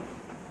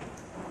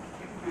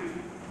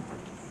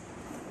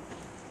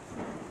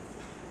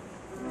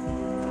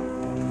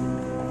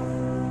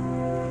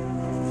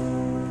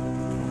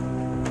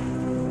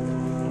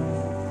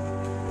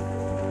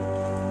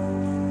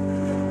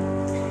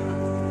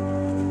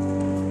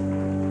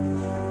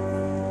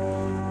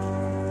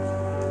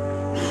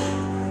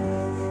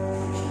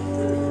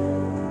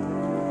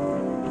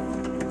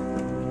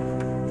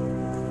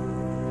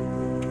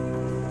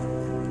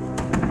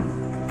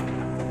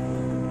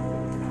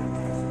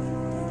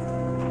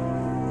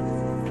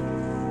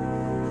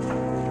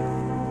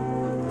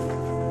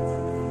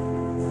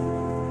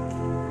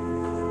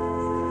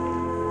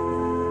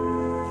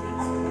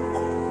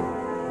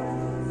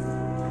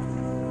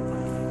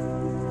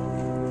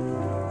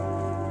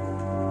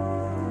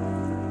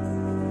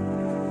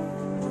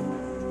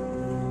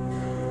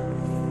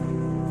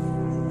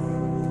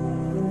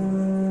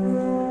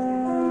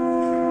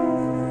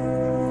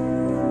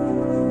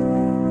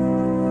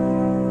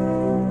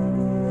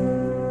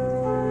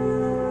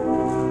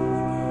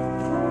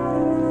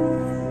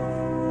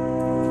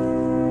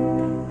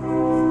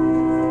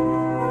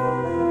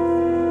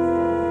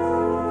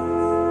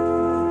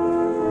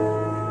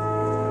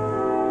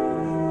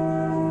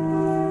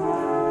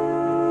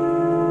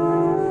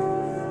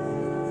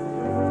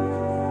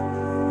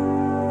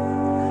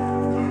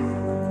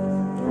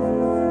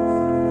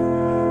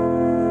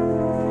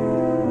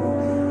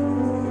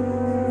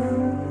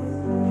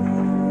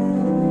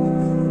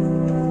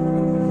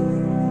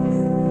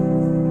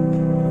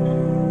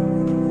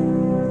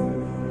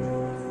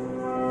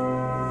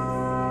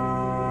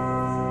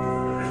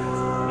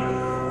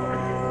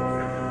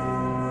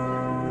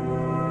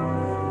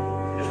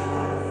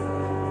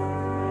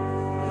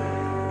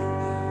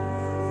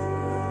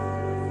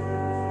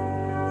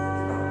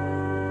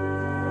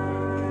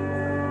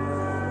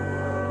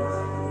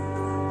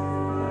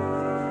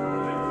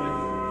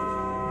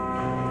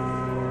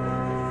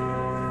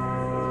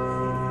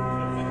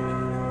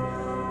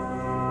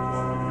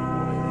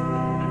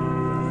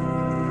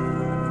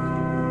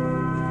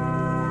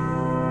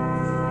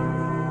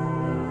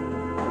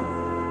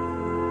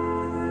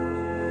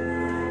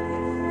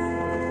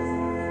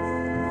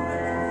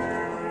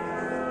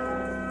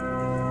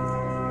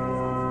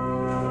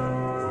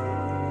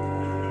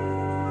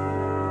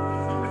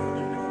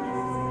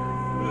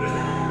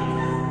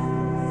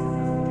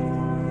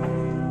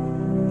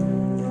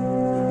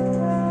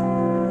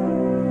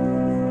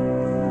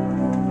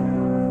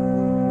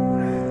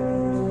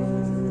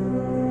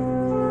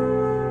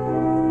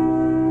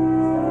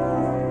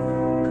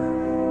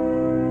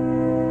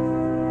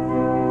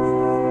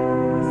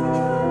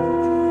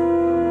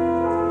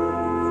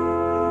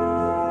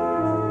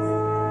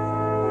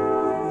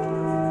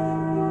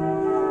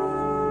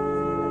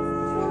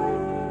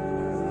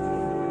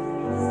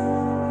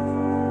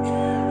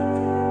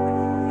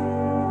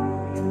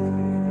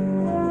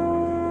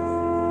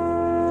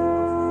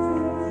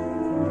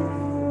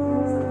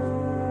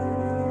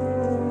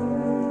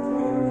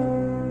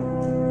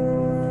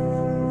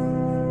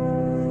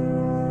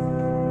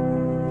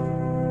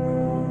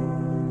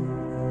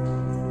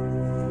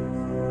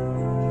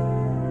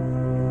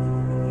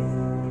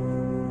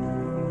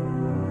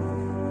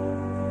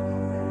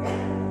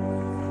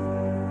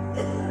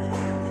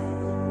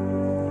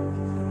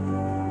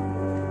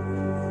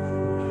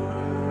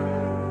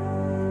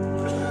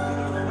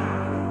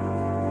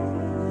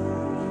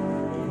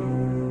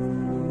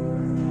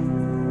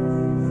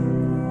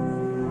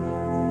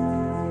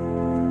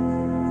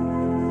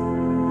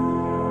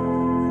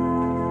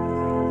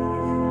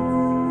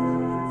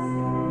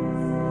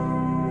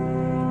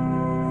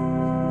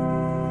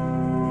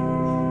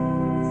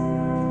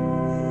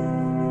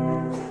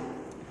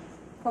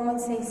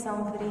 ons sê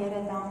saam vir die Here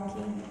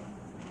dankie.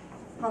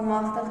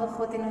 Almagtige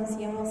God en ons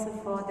hemelse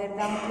Vader,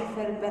 dankie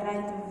vir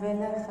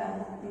bereidwillige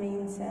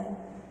mense.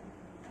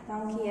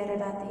 Dankie Here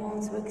dat U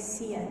ons ook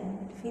seën,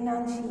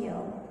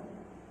 finansiëel,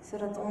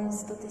 sodat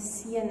ons tot 'n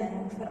seëning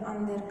vir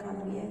ander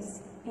kan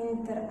wees en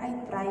ter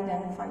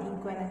uitbreiding van U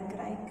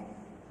koninkryk.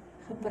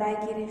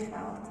 Gebruik hierdie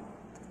geld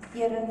tot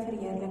eer en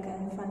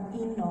verheerliking van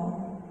U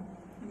naam.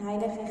 En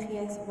Heilige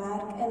Gees,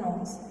 werk in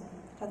ons,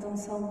 dat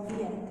ons sal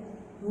weet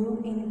hoe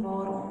en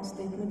waar ons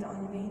dit moet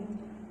aanwend.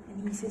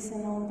 In Jesus se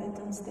naam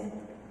bid ons dit.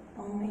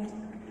 Amen.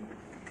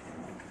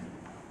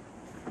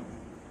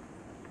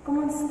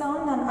 Kom ons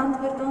staan, dan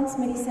antwoord ons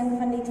met die sing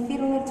van lied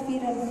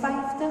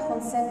 454.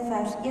 Ons sing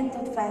vers 1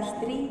 tot vers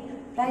 3.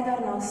 Bly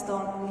daarna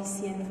staan om die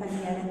seën van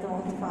die Here te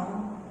ontvang.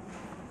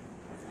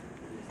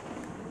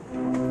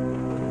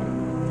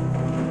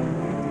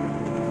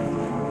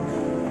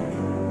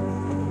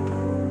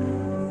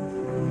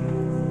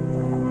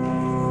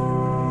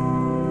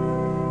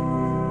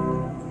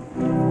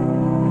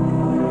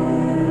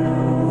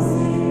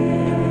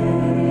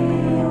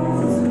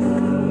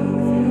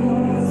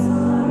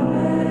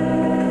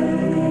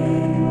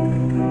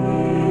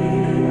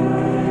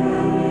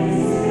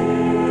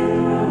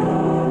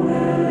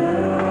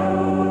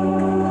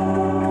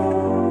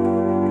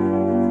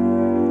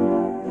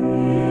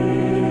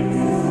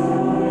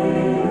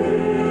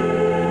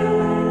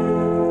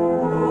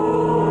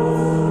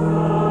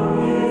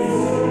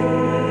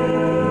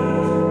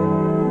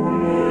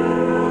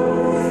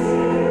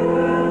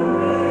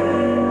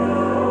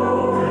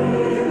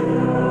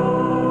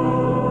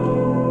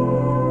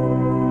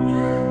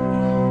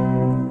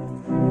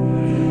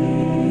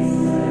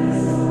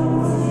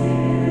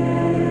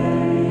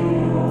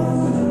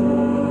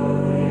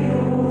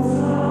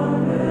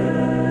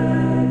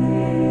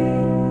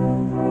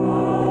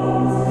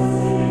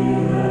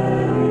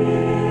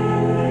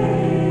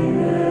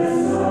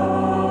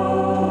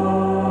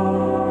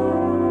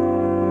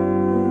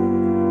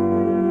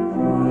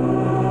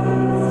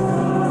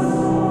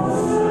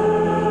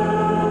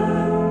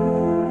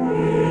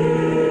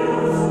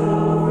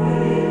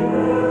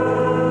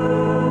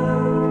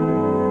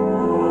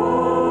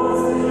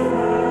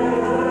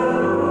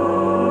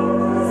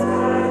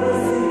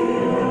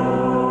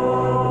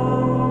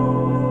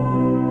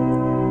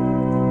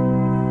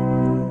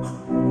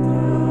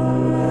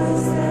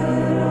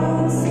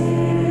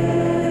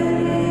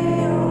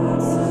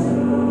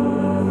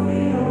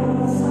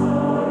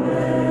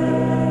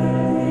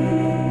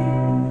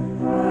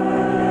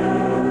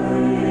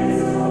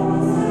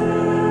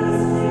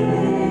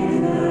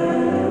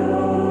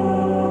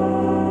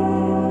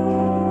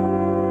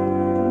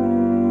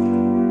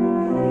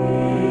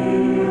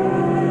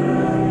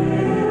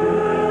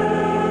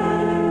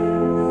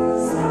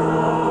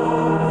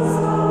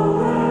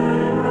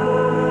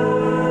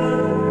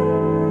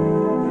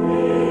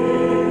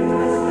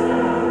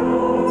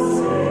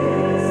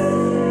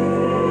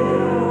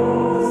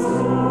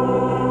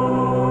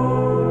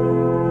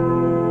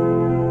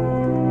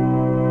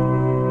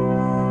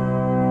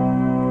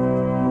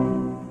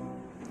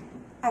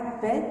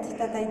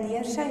 Dat hy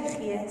deur sy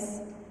Gees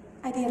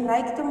uit die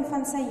rykdom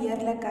van sy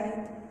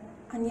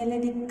heerlikheid aan julle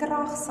die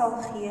krag sal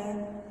gee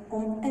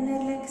om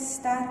innerlik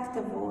sterk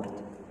te word,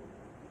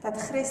 dat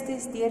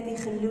Christus deur die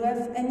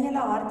geloof in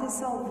julle harte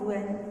sal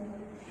woon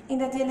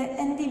en dat julle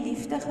in die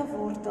liefde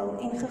gewortel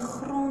en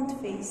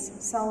gegrondves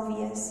sal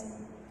wees.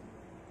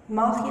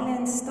 Mag julle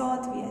in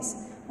staat wees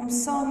om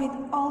saam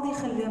met al die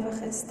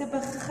gelowiges te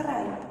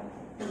begryp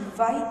hoe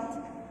wyd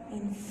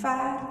en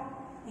ver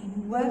en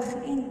hoog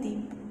en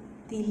diep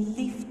die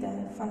liefde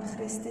van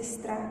Christus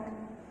strek.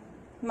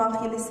 Mag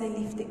julle sy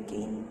liefde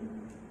ken,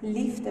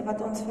 liefde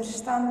wat ons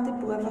verstand te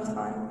bowe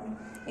gaan,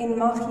 en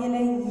mag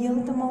julle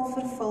heeltemal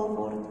vervul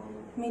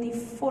word met die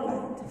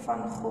volheid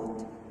van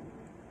God.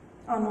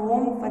 Aan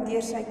hom wat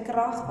deur sy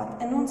krag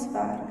wat in ons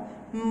werk,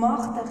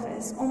 magtig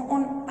is om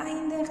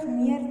oneindig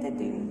meer te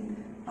doen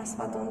as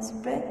wat ons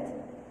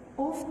bid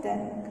of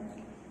dink.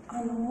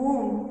 Aan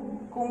hom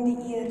kom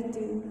die eer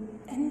toe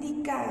in die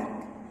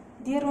kerk,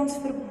 deur ons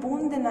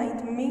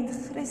verbondenheid met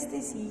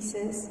Christus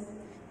Jesus,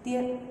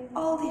 deur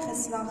al die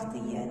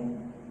geslagte heen,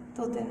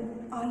 tot in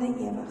alle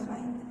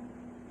ewigheid.